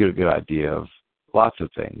 you get a good idea of lots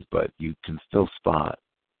of things, but you can still spot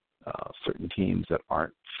certain teams that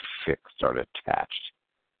aren't fixed, aren't attached,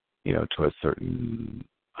 to a certain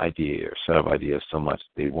idea or set of ideas so much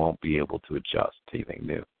they won't be able to adjust to anything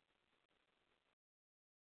new.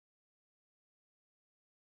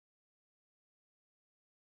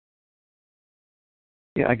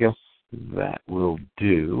 Yeah, I guess that will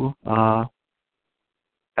do.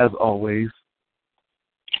 As always,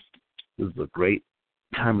 this is a great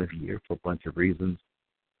time of year for a bunch of reasons.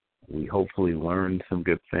 We hopefully learned some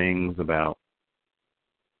good things about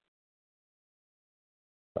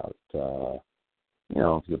a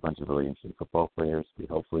bunch of really interesting football players. We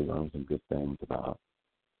hopefully learned some good things about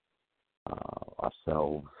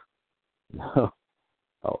ourselves.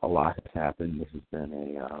 A lot has happened. This has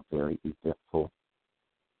been a very eventful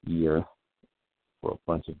year for a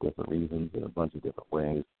bunch of different reasons in a bunch of different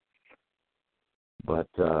ways. But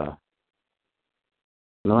no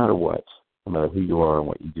matter what, no matter who you are and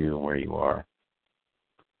what you do and where you are,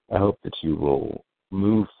 I hope that you will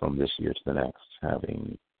move from this year to the next,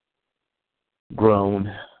 having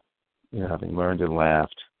grown, having learned and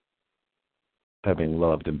laughed, having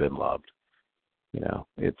loved and been loved.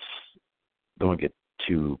 It's, don't get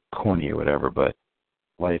too corny or whatever, but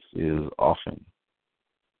life is often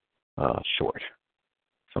short,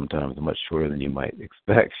 sometimes much shorter than you might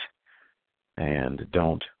expect. And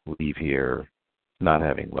don't leave here not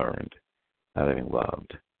having learned, not having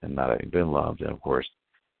loved, and not having been loved. And, of course,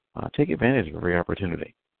 take advantage of every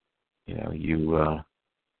opportunity.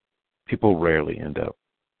 People rarely end up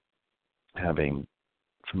having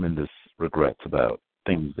tremendous regrets about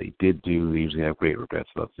things they did do. They usually have great regrets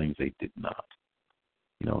about things they did not.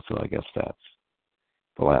 So I guess that's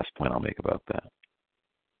the last point I'll make about that.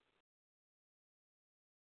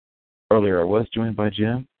 Earlier I was joined by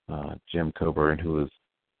Jim Coburn, who is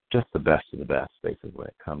just the best of the best, basically, when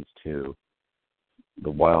it comes to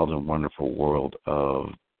the wild and wonderful world of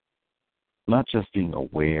not just being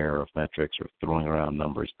aware of metrics or throwing around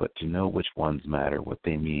numbers, but to know which ones matter, what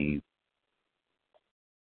they mean,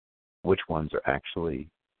 which ones are actually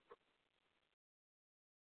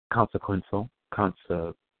consequential,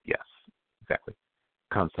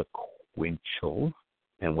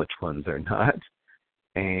 and which ones are not,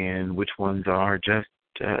 and which ones are just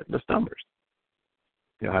numbers.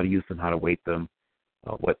 How to use them, how to weight them,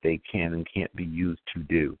 what they can and can't be used to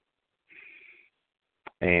do.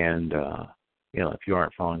 And, if you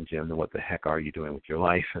aren't following Jim, then what the heck are you doing with your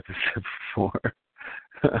life, as I've said before,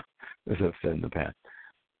 as I've said in the past.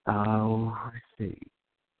 Let's see.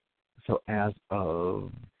 So as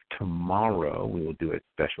of tomorrow, we will do a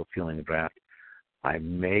special feeling draft. I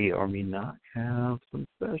may or may not have some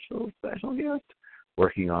special guests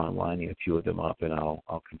working on lining a few of them up, and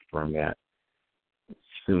I'll confirm that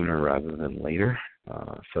sooner rather than later.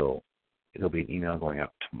 So there'll be an email going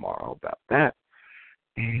out tomorrow about that.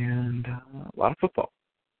 And a lot of football.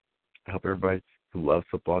 I hope everybody who loves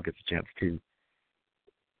football gets a chance to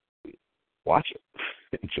watch it,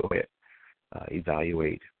 enjoy it,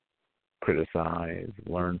 evaluate, criticize,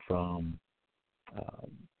 learn from,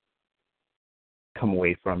 come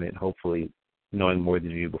away from it, hopefully knowing more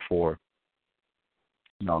than you knew before,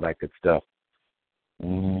 and all that good stuff.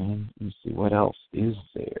 And let's see, what else is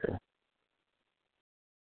there?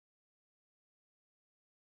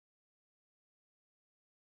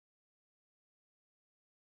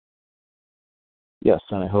 Yes,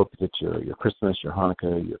 and I hope that your Christmas, your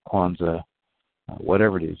Hanukkah, your Kwanzaa,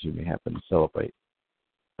 whatever it is you may happen to celebrate,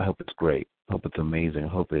 I hope it's great. I hope it's amazing. I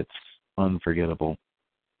hope it's unforgettable.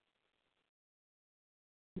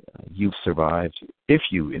 You've survived, if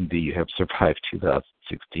you indeed have survived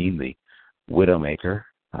 2016, the Widowmaker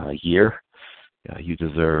year. You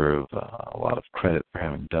deserve a lot of credit for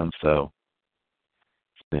having done so.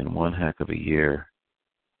 It's been one heck of a year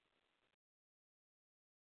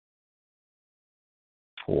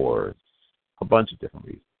for a bunch of different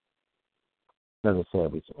reasons. As I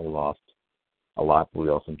said, we recently lost a lot, but we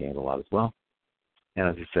also gained a lot as well. And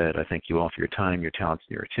as I said, I thank you all for your time, your talents,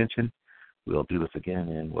 and your attention. We'll do this again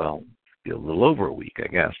in, be a little over a week, I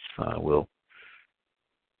guess. We'll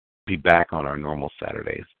be back on our normal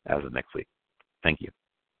Saturdays as of next week. Thank you.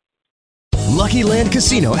 Lucky Land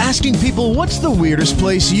Casino, asking people, what's the weirdest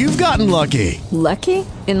place you've gotten lucky? Lucky?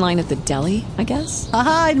 In line at the deli, I guess?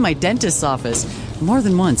 Aha, in my dentist's office. More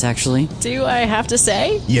than once, actually. Do I have to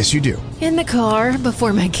say? Yes, you do. In the car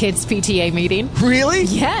before my kids' PTA meeting. Really?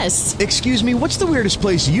 Yes. Excuse me, what's the weirdest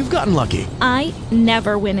place you've gotten lucky? I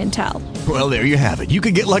never win and tell. Well, there you have it. You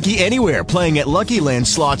can get lucky anywhere, playing at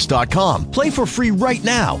LuckyLandSlots.com. Play for free right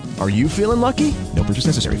now. Are you feeling lucky? No purchase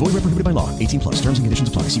necessary. Void where prohibited by law. 18+. Terms and conditions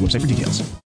apply. See website for details.